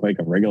over and drink like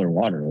a regular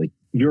water. Like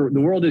the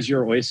world is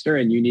your oyster,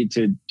 and you need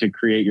to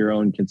create your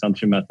own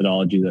consumption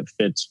methodology that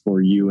fits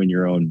for you and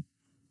your own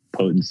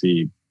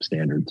potency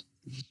standards.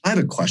 I have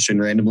a question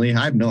randomly.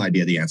 I have no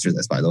idea the answer to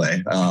this, by the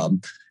way.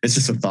 It's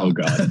just a thought. Oh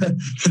God.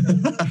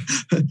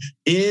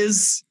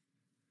 Is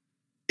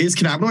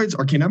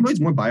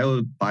cannabinoids more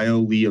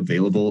bioly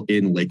available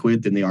in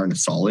liquid than they are in a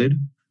solid?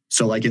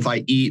 So like if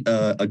I eat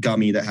a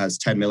gummy that has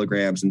 10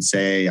 milligrams and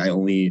say I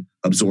only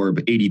absorb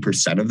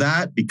 80% of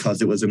that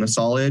because it was in a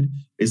solid,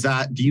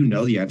 do you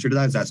know the answer to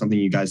that? Is that something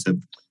you guys have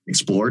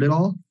explored at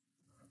all?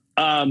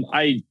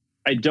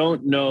 I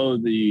don't know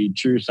the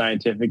true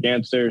scientific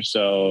answer.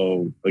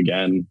 So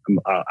again,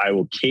 I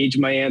will cage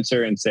my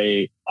answer and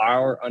say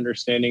our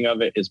understanding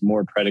of it is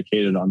more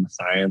predicated on the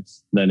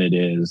science than it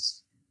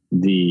is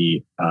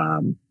the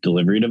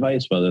delivery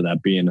device, whether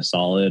that be in a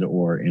solid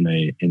or in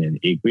an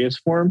aqueous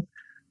form.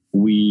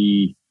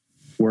 We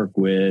work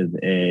with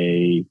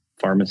a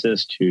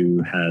pharmacist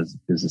who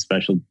is a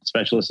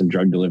specialist in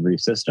drug delivery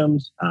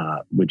systems,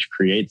 which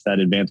creates that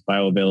advanced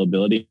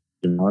bioavailability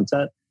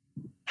onset.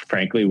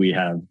 Frankly, we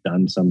have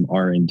done some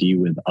R&D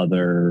with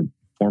other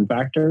form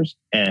factors,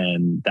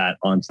 and that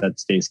onset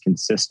stays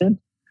consistent.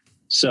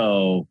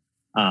 So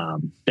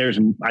there's,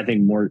 I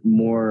think,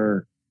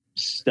 more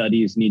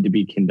studies need to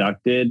be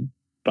conducted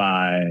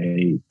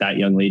by that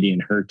young lady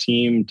and her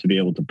team to be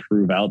able to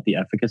prove out the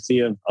efficacy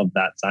of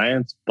that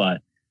science.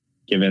 But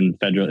given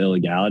federal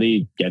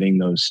illegality, getting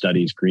those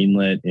studies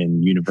greenlit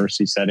in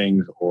university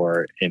settings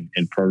or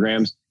in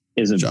programs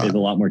is a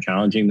lot more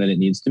challenging than it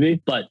needs to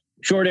be. But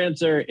short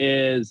answer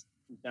is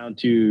down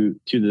to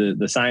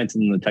the science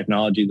and the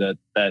technology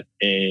that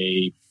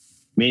a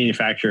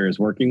manufacturer is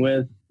working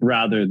with,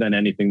 rather than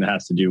anything that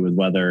has to do with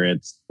whether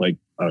it's like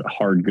a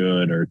hard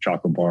good or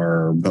chocolate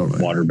bar or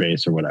water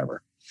base or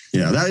whatever.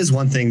 Yeah, that is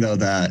one thing, though,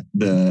 that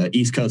the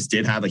East Coast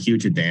did have a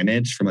huge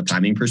advantage from a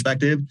timing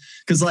perspective.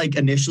 Because like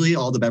initially,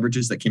 all the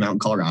beverages that came out in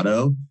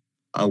Colorado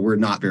were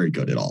not very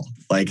good at all.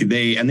 Like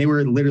they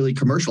were literally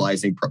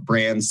commercializing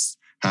brands,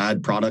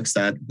 had products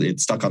that it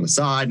stuck on the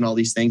side and all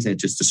these things, and it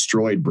just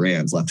destroyed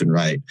brands left and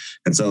right.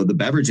 And so the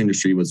beverage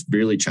industry was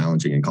really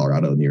challenging in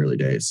Colorado in the early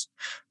days.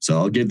 So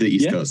I'll give the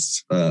East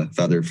Coast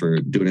feather for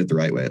doing it the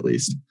right way, at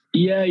least.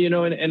 Yeah,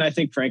 and I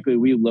think, frankly,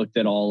 we looked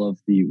at all of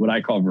the, what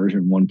I call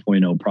version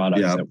 1.0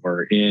 products that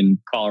were in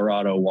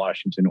Colorado,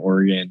 Washington,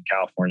 Oregon,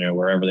 California,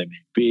 wherever they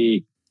may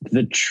be.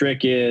 The trick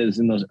is,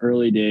 in those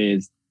early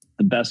days,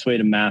 the best way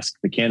to mask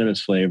the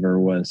cannabis flavor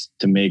was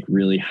to make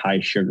really high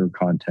sugar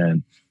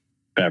content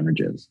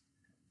beverages.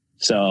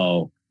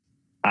 So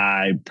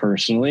I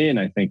personally,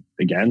 and I think,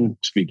 again,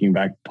 speaking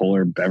back to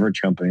Polar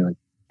Beverage Company, like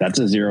that's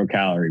a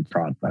 0-calorie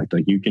product.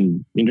 Like you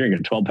can drink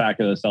a 12-pack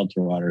of the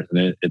seltzer waters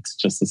and it's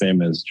just the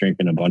same as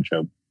drinking a bunch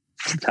of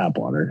tap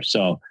water.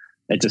 So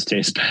it just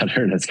tastes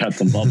better and it's got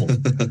some bubbles.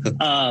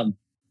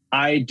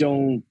 I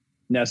don't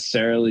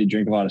necessarily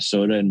drink a lot of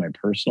soda in my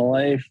personal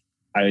life.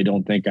 I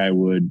don't think I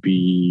would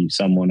be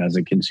someone as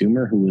a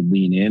consumer who would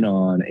lean in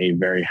on a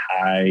very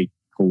high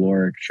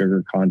caloric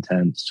sugar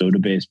content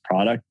soda-based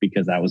product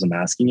because that was a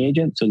masking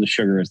agent. So the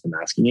sugar is the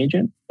masking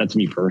agent. That's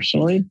me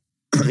personally.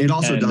 It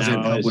also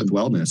doesn't help with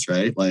wellness,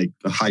 right? Like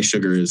high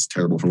sugar is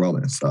terrible for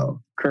wellness.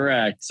 So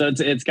correct. So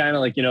it's kind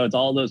of like, it's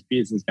all those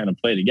pieces kind of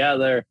play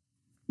together.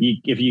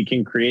 If you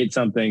can create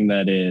something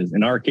that is,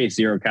 in our case,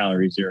 0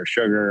 calories, 0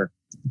 sugar,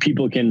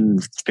 people can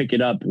pick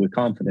it up with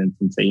confidence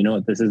and say, you know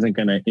what, this isn't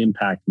going to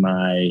impact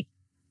my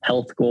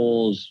health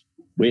goals,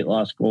 weight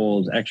loss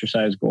goals,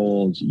 exercise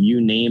goals,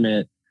 you name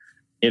it.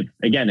 It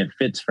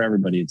fits for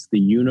everybody. It's the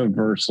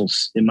universal,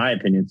 in my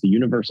opinion, it's the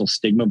universal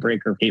stigma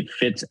breaker. It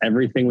fits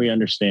everything we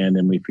understand.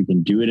 And if we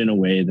can do it in a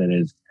way that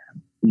is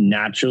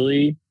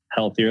naturally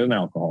healthier than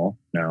alcohol.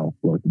 Now,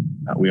 look,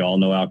 we all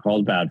know alcohol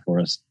is bad for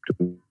us.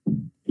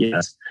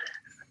 Yes.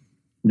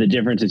 The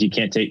difference is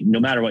no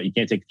matter what, you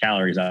can't take the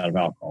calories out of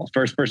alcohol.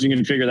 First person you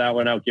can figure that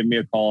one out, give me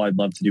a call. I'd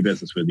love to do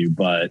business with you.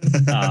 But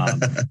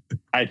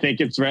I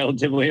think it's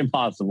relatively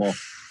impossible.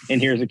 And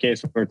here's a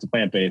case where it's a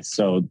plant-based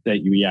so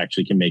that you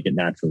actually can make it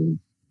naturally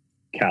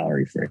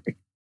calorie-free.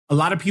 A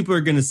lot of people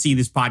are going to see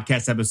this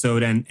podcast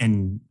episode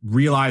and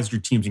realize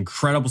your team's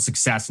incredible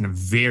success in a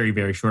very,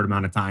 very short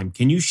amount of time.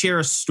 Can you share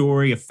a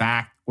story, a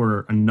fact,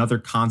 or another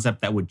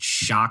concept that would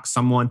shock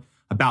someone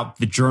about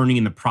the journey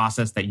and the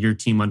process that your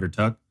team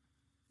undertook?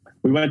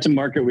 We went to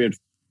market. We had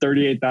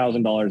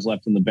 $38,000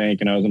 left in the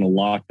bank, and I was in a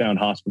lockdown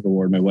hospital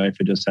ward. My wife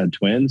had just had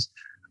twins.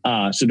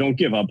 So don't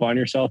give up on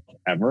yourself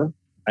ever.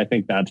 I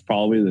think that's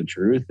probably the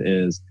truth.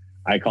 Is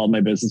I called my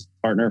business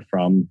partner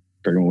from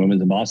Brigham and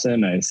Women's in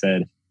Boston. I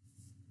said,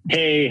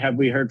 "Hey, have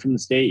we heard from the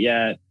state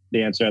yet?"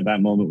 The answer at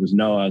that moment was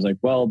no. I was like,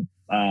 "Well,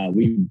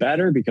 we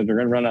better, because we're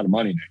going to run out of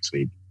money next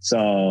week."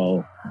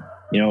 So,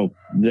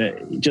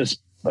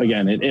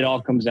 again, it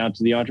all comes down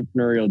to the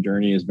entrepreneurial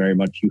journey is very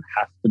much, you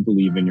have to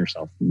believe in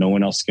yourself. No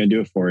one else is going to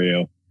do it for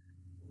you.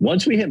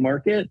 Once we hit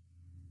market,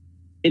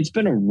 it's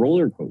been a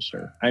roller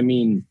coaster. I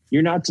mean,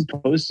 you're not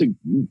supposed to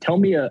tell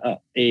me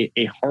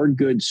a hard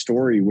goods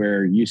story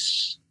where you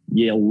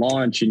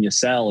launch and you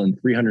sell in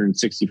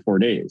 364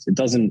 days. It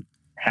doesn't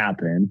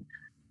happen.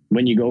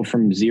 When you go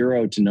from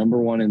zero to number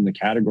one in the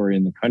category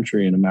in the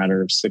country in a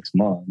matter of 6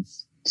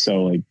 months.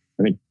 So I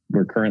think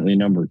we're currently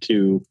number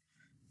two.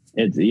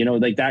 It's,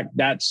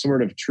 that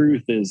sort of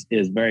truth is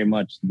very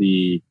much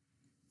the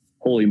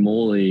holy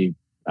moly.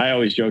 I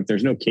always joke,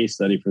 there's no case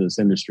study for this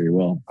industry.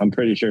 Well, I'm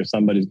pretty sure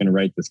somebody's going to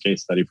write this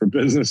case study for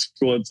business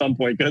school at some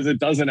point, because it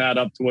doesn't add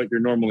up to what you're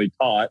normally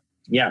taught.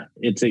 Yeah,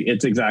 it's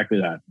exactly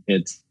that.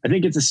 I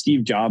think it's a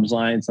Steve Jobs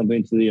line,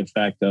 something to the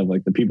effect of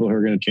like, the people who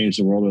are going to change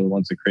the world are the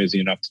ones that are crazy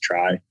enough to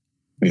try.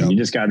 You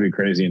just got to be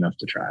crazy enough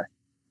to try.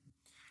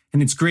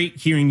 And it's great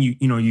hearing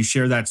you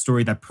share that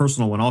story, that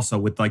personal one also,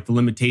 with like the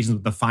limitations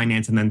with the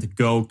finance, and then to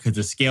go to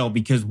the scale,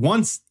 because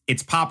once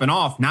it's popping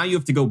off, now you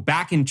have to go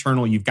back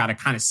internal. You've got to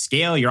kind of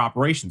scale your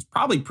operations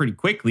probably pretty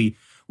quickly,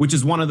 which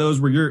is one of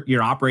those where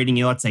you're operating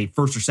in, let's say,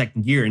 first or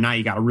second gear, and now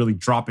you got to really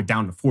drop it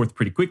down to fourth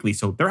pretty quickly.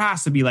 So there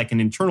has to be like an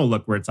internal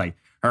look where it's like,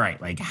 all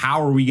right, like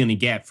how are we going to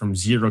get from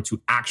 0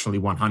 to actually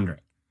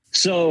 100?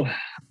 So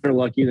better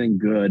lucky than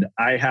good.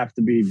 I have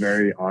to be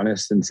very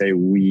honest and say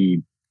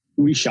we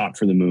shot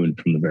for the moon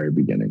from the very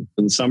beginning.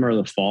 In the summer or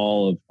the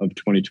fall of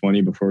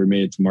 2020, before we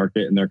made it to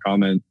market, in their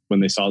comment, when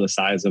they saw the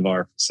size of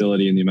our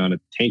facility and the amount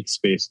of tank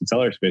space and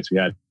cellar space we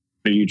had,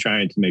 are you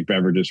trying to make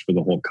beverages for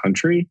the whole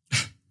country? I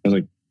was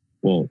like,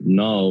 well,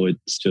 no,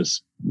 it's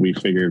just, we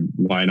figured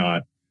why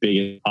not big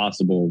as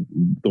possible.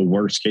 The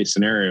worst case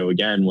scenario,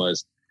 again,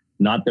 was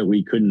not that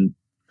we couldn't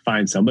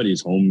find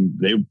somebody's home.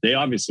 They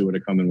obviously would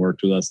have come and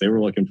worked with us. They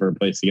were looking for a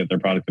place to get their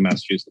product in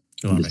Massachusetts.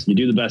 You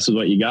do the best with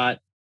what you got.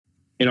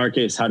 In our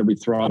case, how do we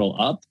throttle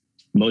up?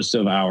 Most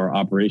of our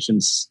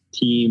operations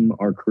team,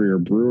 our career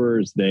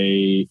brewers,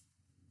 they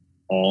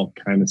all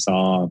kind of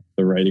saw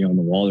the writing on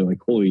the wall. They're like,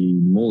 holy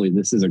moly,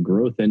 this is a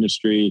growth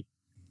industry.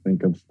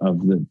 Think of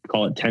the,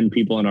 call it 10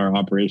 people in our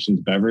operations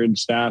beverage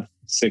staff.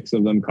 6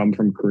 of them come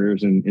from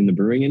careers in the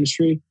brewing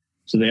industry.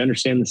 So they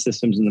understand the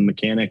systems and the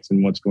mechanics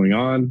and what's going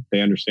on. They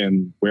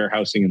understand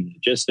warehousing and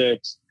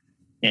logistics.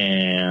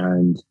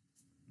 And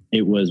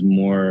it was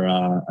more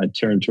a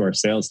turn to our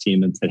sales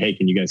team and said, hey,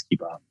 can you guys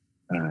keep up?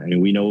 And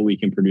we know what we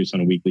can produce on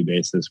a weekly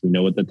basis. We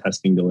know what the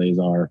testing delays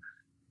are.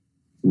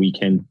 We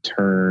can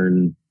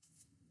turn,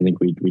 I think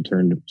we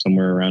turned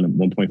somewhere around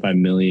 1.5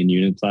 million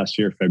units last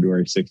year,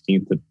 February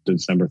 16th to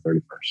December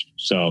 31st.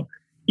 So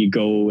you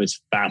go as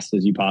fast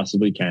as you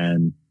possibly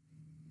can.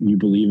 You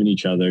believe in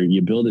each other.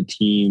 You build a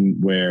team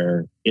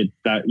where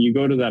you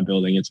go to that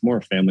building, it's more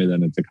a family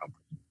than it's a company.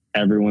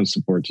 Everyone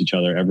supports each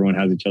other. Everyone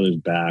has each other's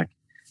back.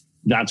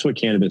 That's what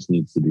cannabis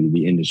needs to be,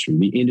 the industry.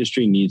 The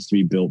industry needs to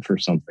be built for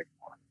something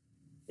more.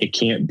 It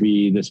can't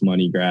be this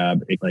money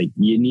grab.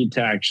 You need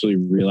to actually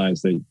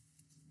realize that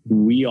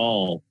we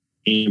all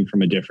aim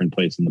from a different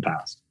place in the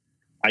past.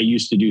 I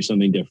used to do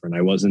something different.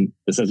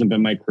 This hasn't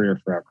been my career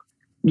forever.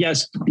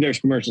 Yes, there's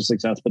commercial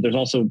success, but there's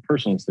also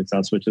personal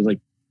success, which is like,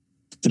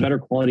 it's a better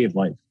quality of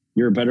life.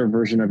 You're a better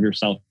version of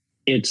yourself.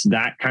 It's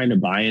that kind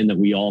of buy-in that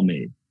we all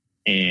made.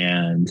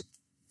 And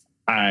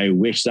I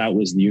wish that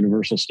was the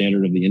universal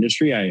standard of the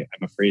industry. I'm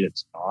afraid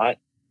it's not,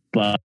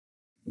 but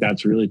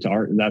that's really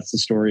that's the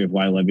story of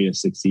why Levia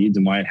succeeds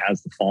and why it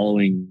has the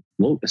following,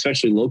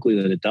 especially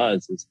locally, that it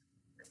does. Is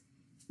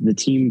the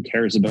team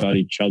cares about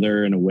each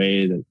other in a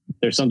way that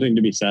there's something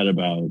to be said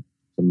about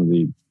some of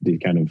the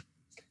kind of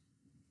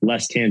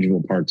less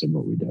tangible parts of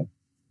what we do.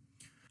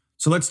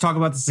 So let's talk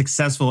about the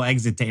successful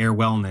exit to Air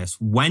Wellness.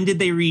 When did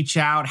they reach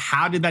out?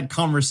 How did that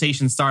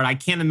conversation start? I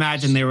can't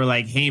imagine they were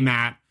like, hey,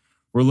 Matt,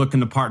 we're looking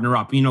to partner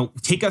up.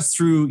 Take us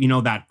through,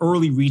 that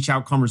early reach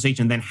out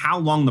conversation, then how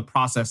long the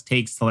process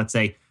takes to, let's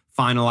say,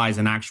 finalize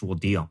an actual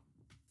deal.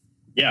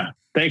 Yeah.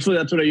 Thankfully,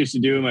 that's what I used to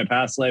do in my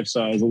past life.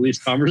 So I was at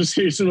least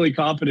conversationally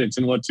competent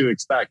in what to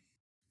expect.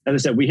 As I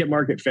said, we hit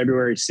market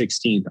February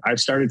 16th. I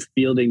started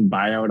fielding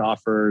buyout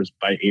offers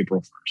by April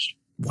 1st.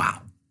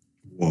 Wow.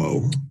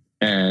 Whoa.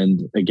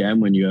 And again,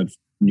 when you have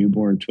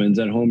newborn twins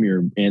at home,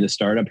 and a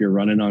startup, you're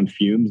running on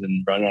fumes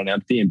and running on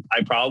empty. And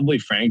I probably,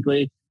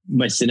 frankly,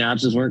 my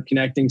synapses weren't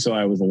connecting. So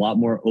I was a lot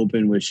more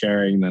open with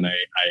sharing than I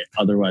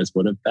otherwise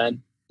would have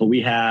been. But we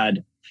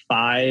had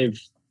 5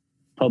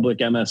 public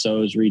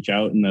MSOs reach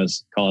out in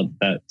those, call it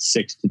that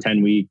 6 to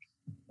 10 week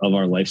of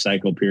our life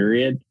cycle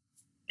period.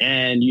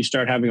 And you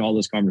start having all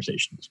those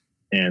conversations,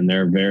 and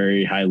they're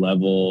very high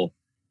level.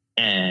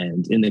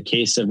 And in the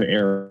case of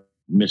Air,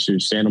 Mr.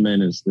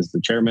 Sandelman is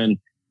the chairman.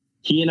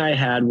 He and I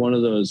had one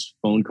of those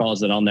phone calls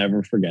that I'll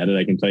never forget it.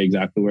 I can tell you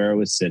exactly where I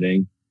was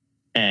sitting.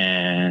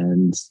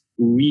 And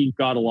we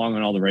got along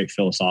on all the right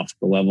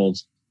philosophical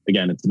levels.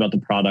 Again, it's about the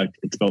product.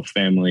 It's about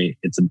family.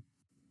 It's a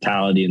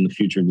mentality in the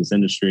future of this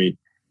industry.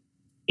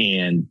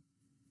 And,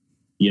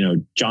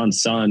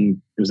 John's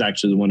son was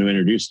actually the one who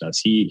introduced us.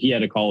 He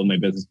had a call with my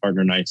business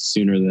partner and I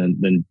sooner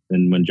than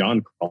when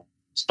John called.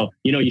 So,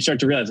 you start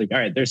to realize like, all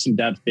right, there's some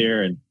depth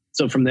here. And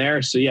so from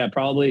there,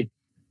 probably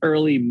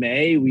early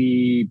May,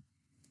 we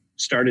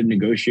started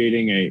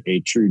negotiating a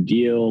true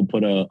deal,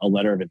 put a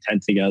letter of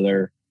intent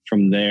together.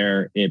 From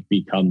there, it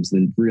becomes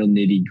the real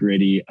nitty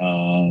gritty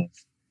of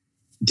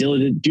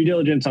due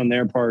diligence on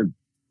their part,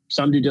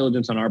 some due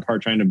diligence on our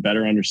part, trying to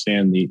better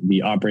understand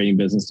the operating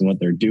business and what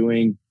they're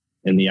doing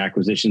and the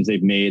acquisitions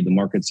they've made, the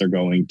markets they're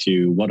going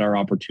to, what our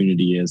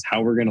opportunity is,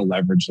 how we're going to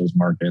leverage those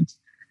markets.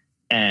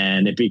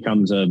 And it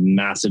becomes a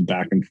massive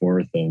back and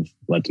forth of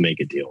let's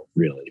make a deal,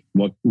 really.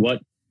 What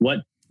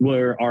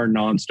were our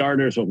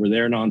non-starters? What were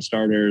their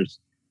non-starters?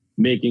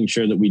 Making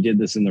sure that we did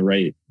this in the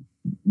right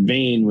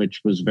vein,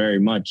 which was very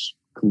much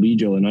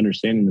collegial and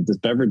understanding that this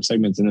beverage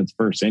segment's in its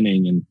first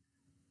inning and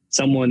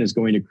someone is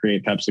going to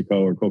create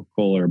PepsiCo or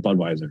Coca-Cola or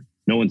Budweiser.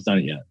 No one's done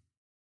it yet.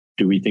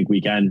 Do we think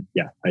we can?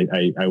 Yeah,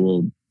 I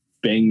will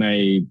bang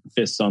my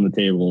fists on the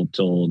table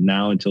until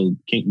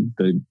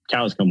the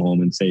cows come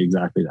home and say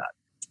exactly that.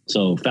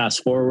 So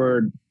fast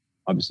forward,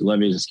 obviously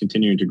Levia is just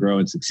continuing to grow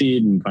and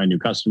succeed and find new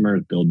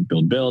customers,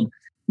 build.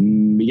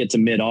 We get to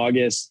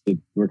mid-August.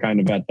 We're kind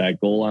of at that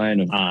goal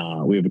line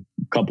of we have a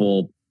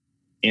couple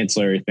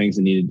ancillary things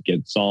that needed to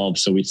get solved.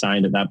 So we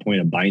signed at that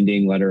point a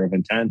binding letter of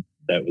intent.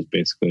 That was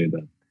basically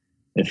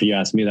if you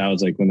ask me, that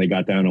was like when they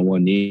got down on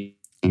one knee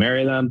to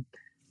marry them.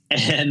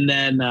 And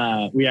then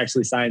we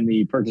actually signed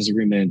the purchase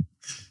agreement.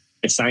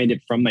 I signed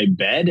it from my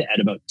bed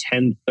at about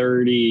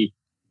 10:30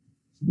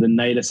 the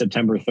night of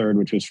September 3rd,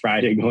 which was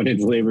Friday going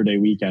into Labor Day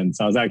weekend.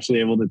 So I was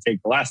actually able to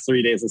take the last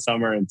 3 days of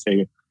summer and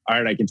say, all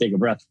right, I can take a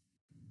breath.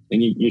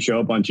 And you show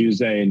up on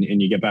Tuesday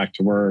and you get back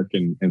to work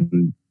and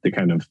the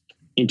kind of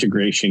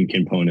integration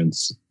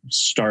components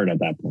start at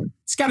that point.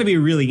 It's got to be a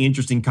really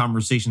interesting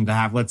conversation to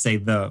have. Let's say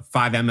the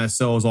 5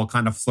 MSOs all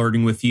kind of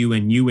flirting with you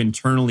and you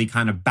internally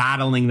kind of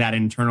battling that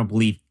internal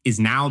belief. Is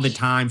now the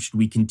time? Should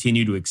we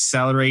continue to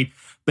accelerate?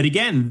 But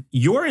again,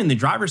 you're in the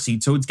driver's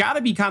seat. So it's got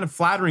to be kind of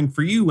flattering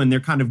for you when they're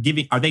kind of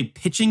are they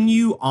pitching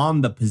you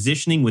on the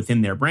positioning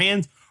within their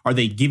brands? Are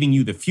they giving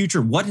you the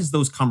future? What is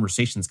those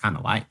conversations kind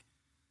of like?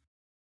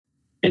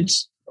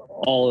 It's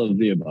all of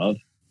the above.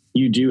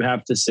 You do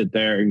have to sit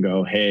there and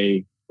go,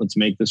 hey, let's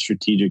make the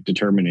strategic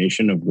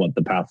determination of what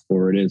the path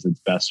forward is that's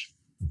best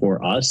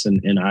for us.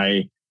 And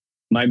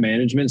my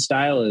management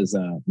style is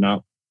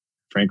not,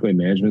 frankly,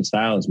 management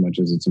style as much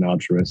as it's an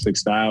altruistic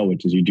style,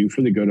 which is you do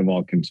for the good of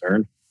all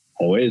concerned,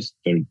 always.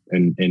 And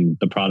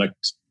the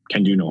product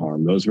can do no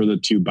harm. Those were the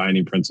two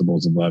binding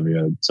principles of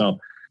Levia. So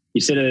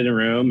you sit in a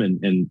room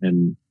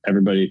and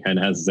everybody kind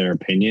of has their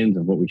opinions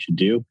of what we should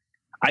do.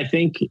 I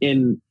think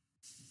in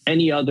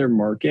any other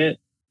market,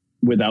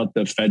 without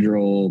the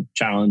federal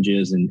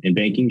challenges and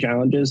banking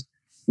challenges,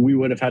 we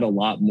would have had a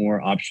lot more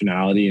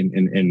optionality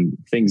and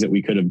things that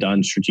we could have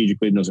done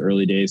strategically in those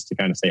early days to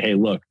kind of say, hey,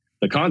 look,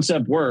 the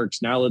concept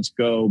works. Now let's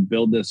go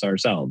build this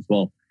ourselves.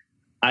 Well,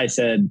 I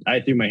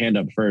threw my hand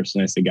up first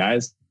and I said,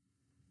 guys,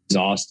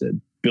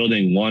 exhausted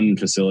building one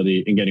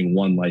facility and getting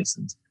one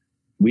license.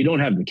 We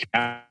don't have the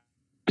cash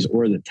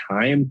or the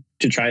time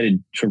to try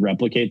to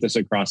replicate this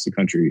across the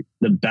country.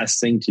 The best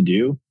thing to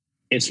do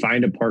is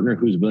find a partner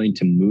who's willing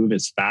to move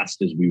as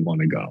fast as we want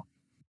to go.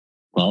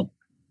 Well,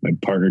 my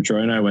partner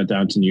Troy and I went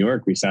down to New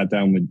York. We sat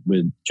down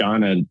with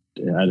John at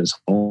his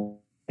home,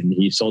 and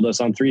he sold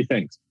us on 3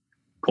 things: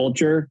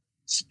 culture,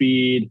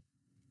 speed,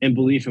 and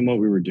belief in what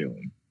we were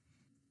doing.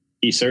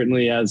 He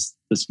certainly has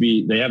the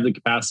speed. They have the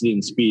capacity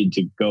and speed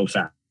to go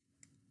fast.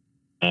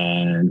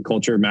 And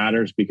culture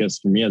matters because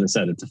for me, as I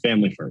said, it's a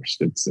family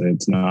first. It's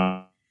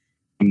not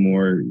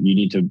more, you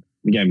need to,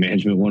 again,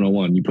 management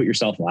 101, you put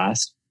yourself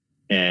last.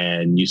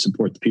 And you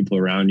support the people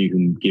around you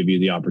who give you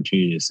the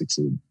opportunity to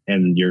succeed.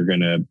 And you're going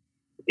to,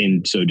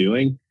 in so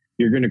doing,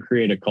 you're going to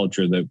create a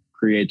culture that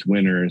creates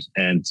winners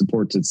and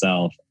supports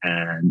itself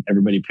and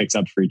everybody picks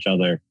up for each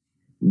other.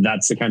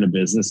 That's the kind of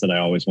business that I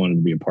always wanted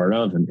to be a part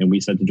of. And we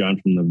said to John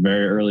from the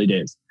very early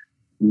days,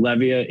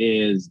 Levia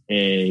is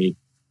a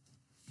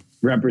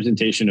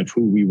representation of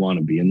who we want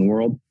to be in the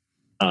world.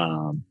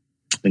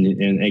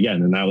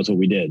 And that was what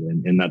we did.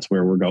 And that's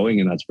where we're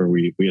going. And that's where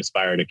we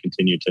aspire to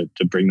continue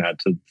to bring that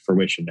to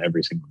fruition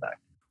every single day.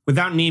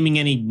 Without naming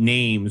any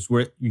names,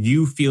 were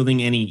you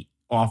fielding any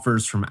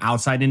offers from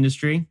outside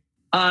industry?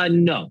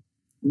 No.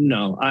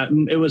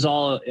 It was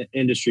all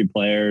industry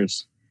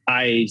players.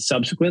 I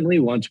subsequently,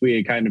 once we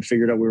had kind of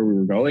figured out where we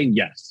were going,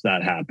 yes,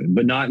 that happened,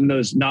 but not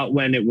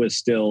when it was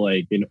still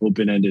like an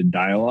open-ended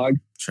dialogue.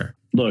 Sure.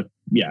 Look,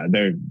 yeah,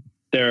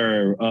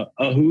 there are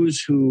a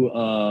who's who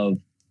of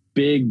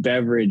big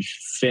beverage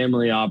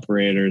family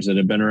operators that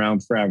have been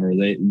around forever.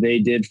 They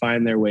did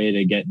find their way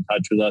to get in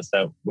touch with us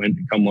that went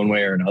come one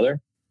way or another.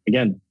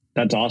 Again,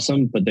 that's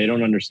awesome, but they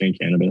don't understand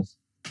cannabis.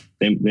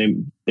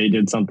 They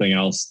did something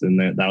else, and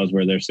that was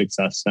where their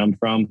success stemmed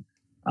from.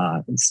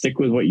 Stick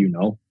with what you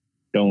know.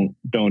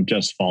 Don't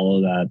just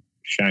follow that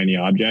shiny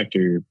object,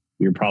 or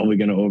you're probably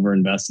going to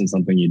overinvest in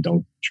something you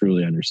don't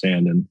truly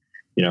understand. And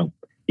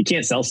you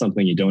can't sell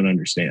something you don't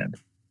understand.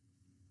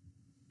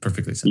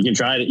 Perfectly said.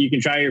 You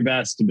can try your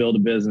best to build a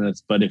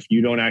business, but if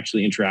you don't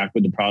actually interact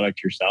with the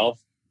product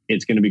yourself,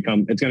 it's going to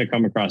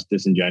come across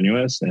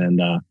disingenuous. And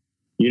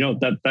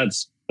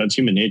that's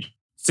human nature.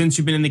 Since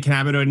you've been in the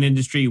cannabinoid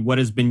industry, what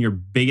has been your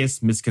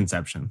biggest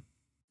misconception?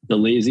 The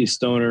lazy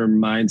stoner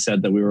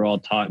mindset that we were all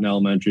taught in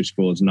elementary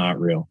school is not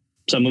real.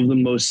 Some of the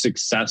most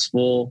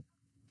successful,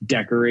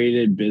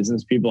 decorated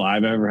business people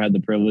I've ever had the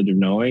privilege of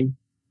knowing,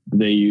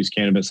 they use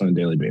cannabis on a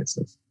daily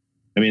basis.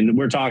 I mean,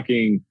 we're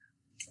talking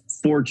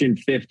Fortune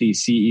 50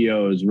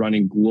 CEOs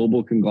running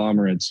global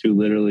conglomerates who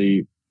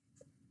literally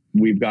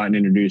we've gotten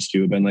introduced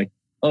to have been like,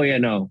 oh yeah,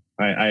 no,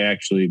 I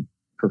actually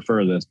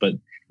prefer this, but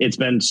it's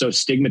been so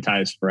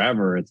stigmatized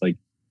forever. It's like,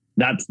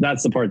 that's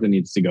the part that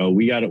needs to go.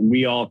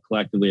 We all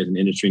collectively as an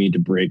industry need to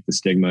break the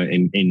stigma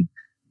and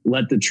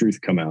let the truth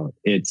come out.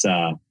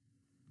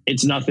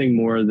 It's nothing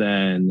more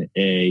than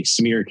a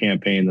smear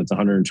campaign that's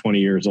 120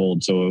 years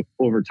old. So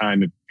over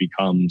time it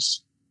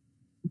becomes,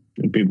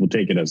 people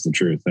take it as the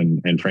truth.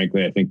 And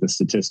frankly, I think the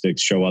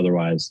statistics show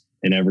otherwise.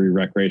 In every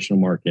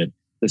recreational market,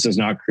 this does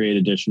not create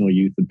additional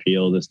youth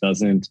appeal. This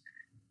doesn't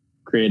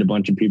create a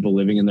bunch of people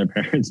living in their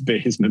parents'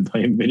 basement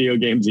playing video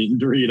games, eating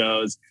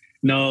Doritos.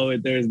 No,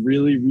 there's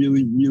really,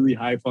 really, really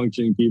high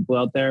functioning people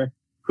out there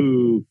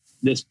who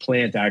this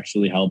plant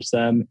actually helps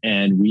them.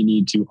 And we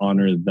need to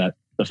honor the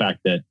fact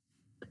that,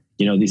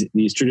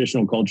 these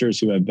traditional cultures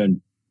who have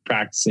been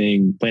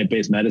practicing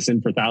plant-based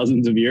medicine for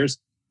thousands of years,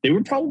 they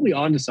were probably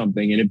onto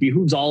something, and it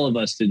behooves all of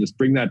us to just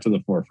bring that to the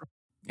forefront.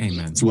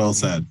 Amen. It's well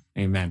said.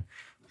 Amen.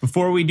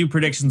 Before we do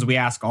predictions, we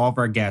ask all of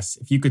our guests,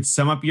 if you could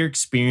sum up your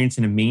experience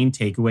in a main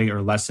takeaway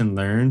or lesson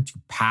learned to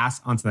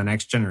pass on to the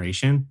next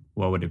generation,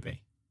 what would it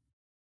be?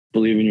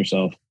 Believe in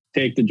yourself.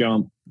 Take the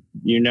jump.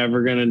 You're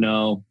never going to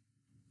know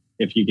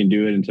if you can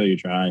do it until you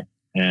try.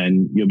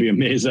 And you'll be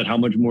amazed at how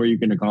much more you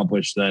can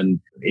accomplish than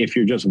if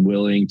you're just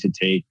willing to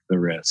take the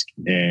risk.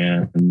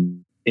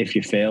 And if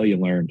you fail, you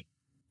learned.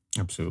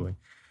 Absolutely.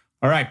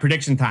 All right,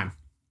 prediction time.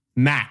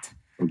 Matt,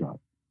 Oh God.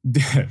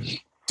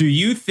 do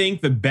you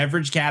think the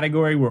beverage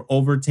category will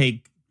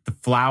overtake the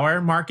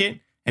flower market?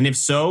 And if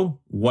so,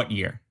 what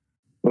year?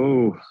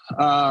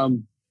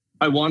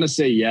 I want to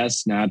say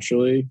yes,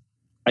 naturally.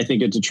 I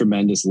think it's a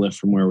tremendous lift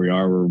from where we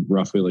are. We're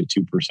roughly like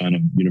 2%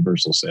 of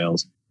universal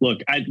sales. Look,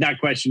 that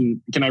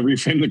question, can I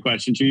reframe the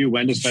question to you?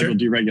 When does federal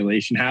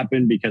deregulation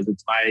happen? Because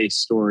it's my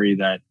story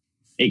that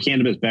a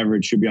cannabis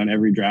beverage should be on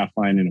every draft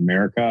line in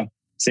America.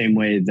 Same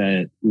way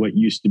that what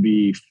used to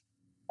be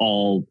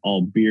all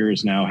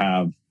beers now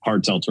have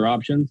hard seltzer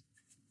options.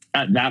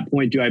 At that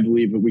point, do I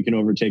believe that we can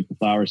overtake the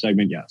flower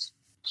segment? Yes.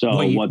 So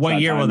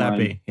what year will that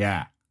be?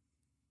 Yeah.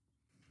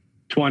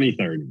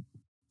 2030.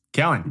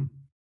 Kellen.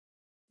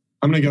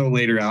 I'm going to go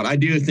later out. I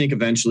do think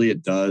eventually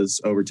it does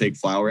overtake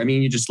flower. I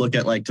mean, you just look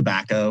at like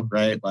tobacco,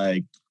 right?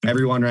 Like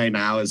everyone right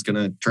now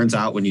turns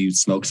out when you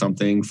smoke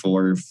something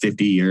for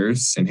 50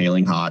 years,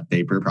 inhaling hot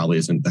vapor probably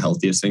isn't the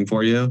healthiest thing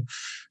for you.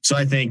 So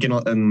I think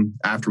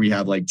after we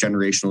have like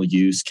generational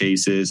use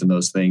cases and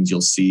those things,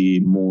 you'll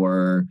see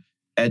more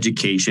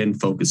education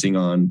focusing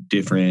on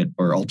different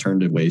or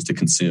alternative ways to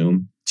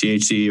consume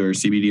THC or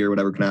CBD or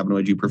whatever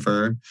cannabinoid you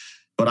prefer.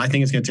 But I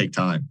think it's going to take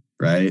time,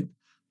 right?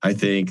 I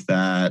think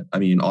that,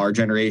 our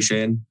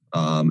generation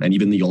and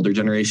even the older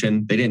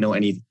generation, they didn't know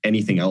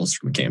anything else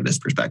from a cannabis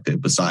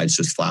perspective besides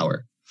just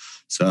flower.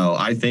 So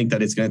I think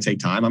that it's going to take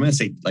time. I'm going to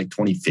say like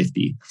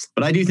 2050,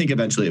 but I do think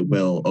eventually it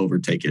will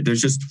overtake it.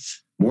 There's just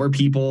more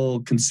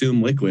people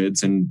consume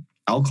liquids and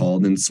alcohol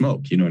than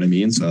smoke. You know what I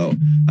mean? So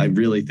I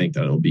really think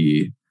that it'll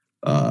be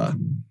the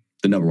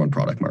number one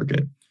product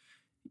market.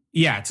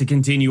 Yeah, to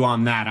continue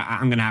on that,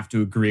 I'm going to have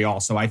to agree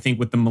also. I think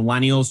with the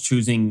millennials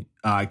choosing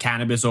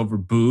cannabis over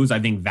booze, I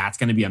think that's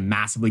going to be a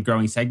massively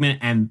growing segment.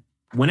 And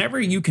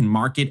whenever you can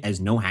market as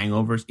no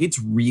hangovers, it's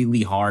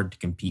really hard to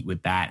compete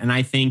with that. And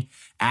I think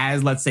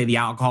as, let's say, the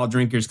alcohol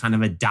drinkers kind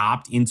of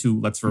adopt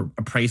into,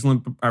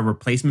 a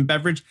replacement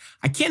beverage,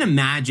 I can't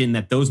imagine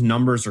that those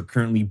numbers are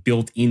currently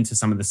built into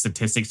some of the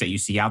statistics that you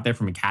see out there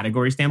from a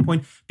category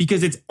standpoint,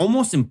 because it's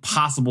almost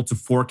impossible to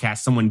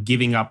forecast someone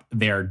giving up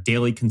their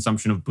daily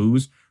consumption of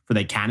booze for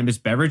the cannabis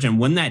beverage. And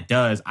when that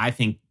does, I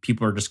think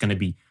people are just going to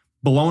be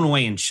blown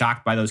away and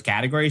shocked by those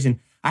categories. And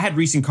I had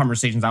recent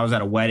conversations. I was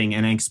at a wedding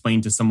and I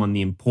explained to someone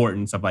the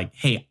importance of like,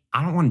 hey,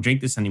 I don't want to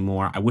drink this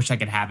anymore. I wish I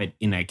could have it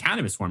in a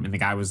cannabis form. And the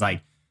guy was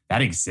like,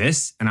 that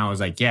exists? And I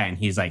was like, yeah. And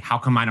he's like, how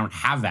come I don't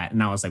have that?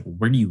 And I was like,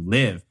 where do you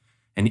live?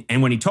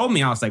 And when he told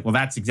me, I was like, well,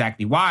 that's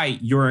exactly why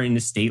you're in a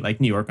state like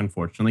New York,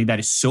 unfortunately, that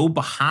is so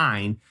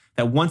behind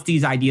that once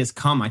these ideas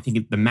come, I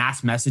think the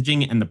mass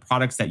messaging and the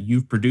products that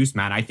you've produced,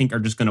 Matt, I think are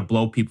just going to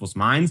blow people's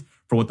minds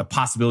for what the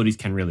possibilities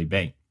can really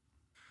be.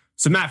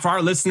 So Matt, for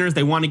our listeners,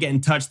 they want to get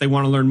in touch. They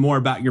want to learn more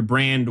about your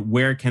brand.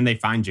 Where can they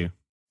find you?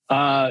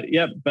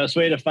 Best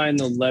way to find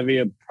the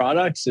Levia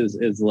products is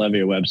the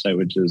Levia website,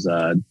 which is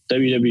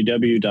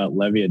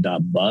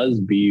www.levia.buzz,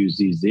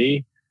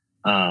 B-U-Z-Z.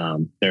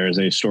 There is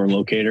a store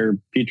locator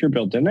feature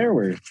built in there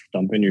where you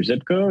dump in your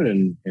zip code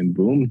and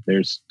boom,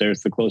 there's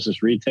the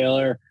closest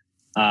retailer.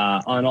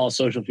 On all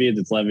social feeds,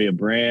 it's Levia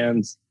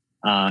Brands.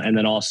 And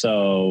then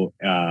also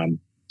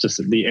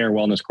just the Air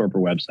Wellness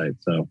corporate website.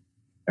 So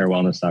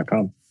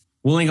airwellness.com.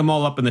 We'll link them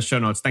all up in the show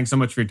notes. Thanks so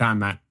much for your time,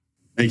 Matt.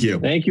 Thank you.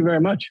 Thank you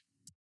very much.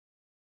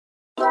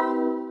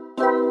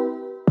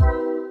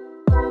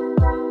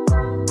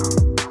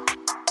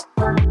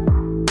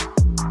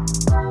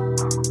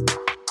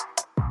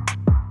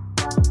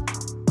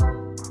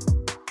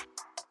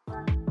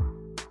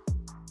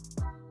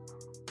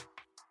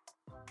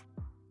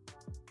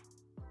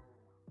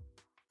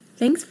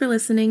 Thanks for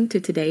listening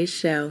to today's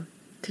show.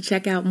 To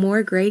check out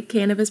more great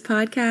cannabis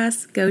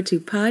podcasts, go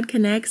to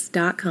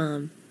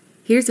podconnects.com.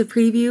 Here's a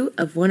preview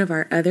of one of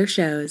our other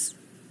shows.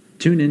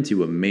 Tune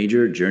into a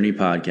Major Journey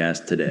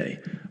podcast today,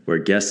 where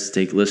guests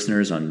take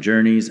listeners on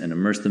journeys and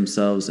immerse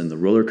themselves in the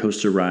roller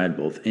coaster ride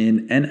both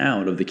in and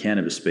out of the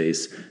cannabis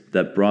space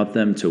that brought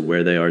them to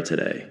where they are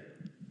today.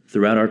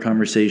 Throughout our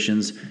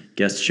conversations,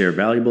 guests share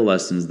valuable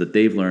lessons that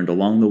they've learned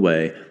along the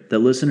way that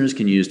listeners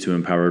can use to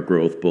empower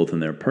growth both in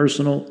their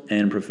personal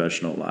and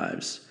professional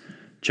lives.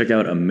 Check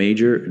out A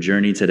Major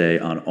Journey today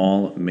on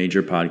all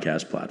major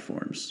podcast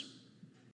platforms.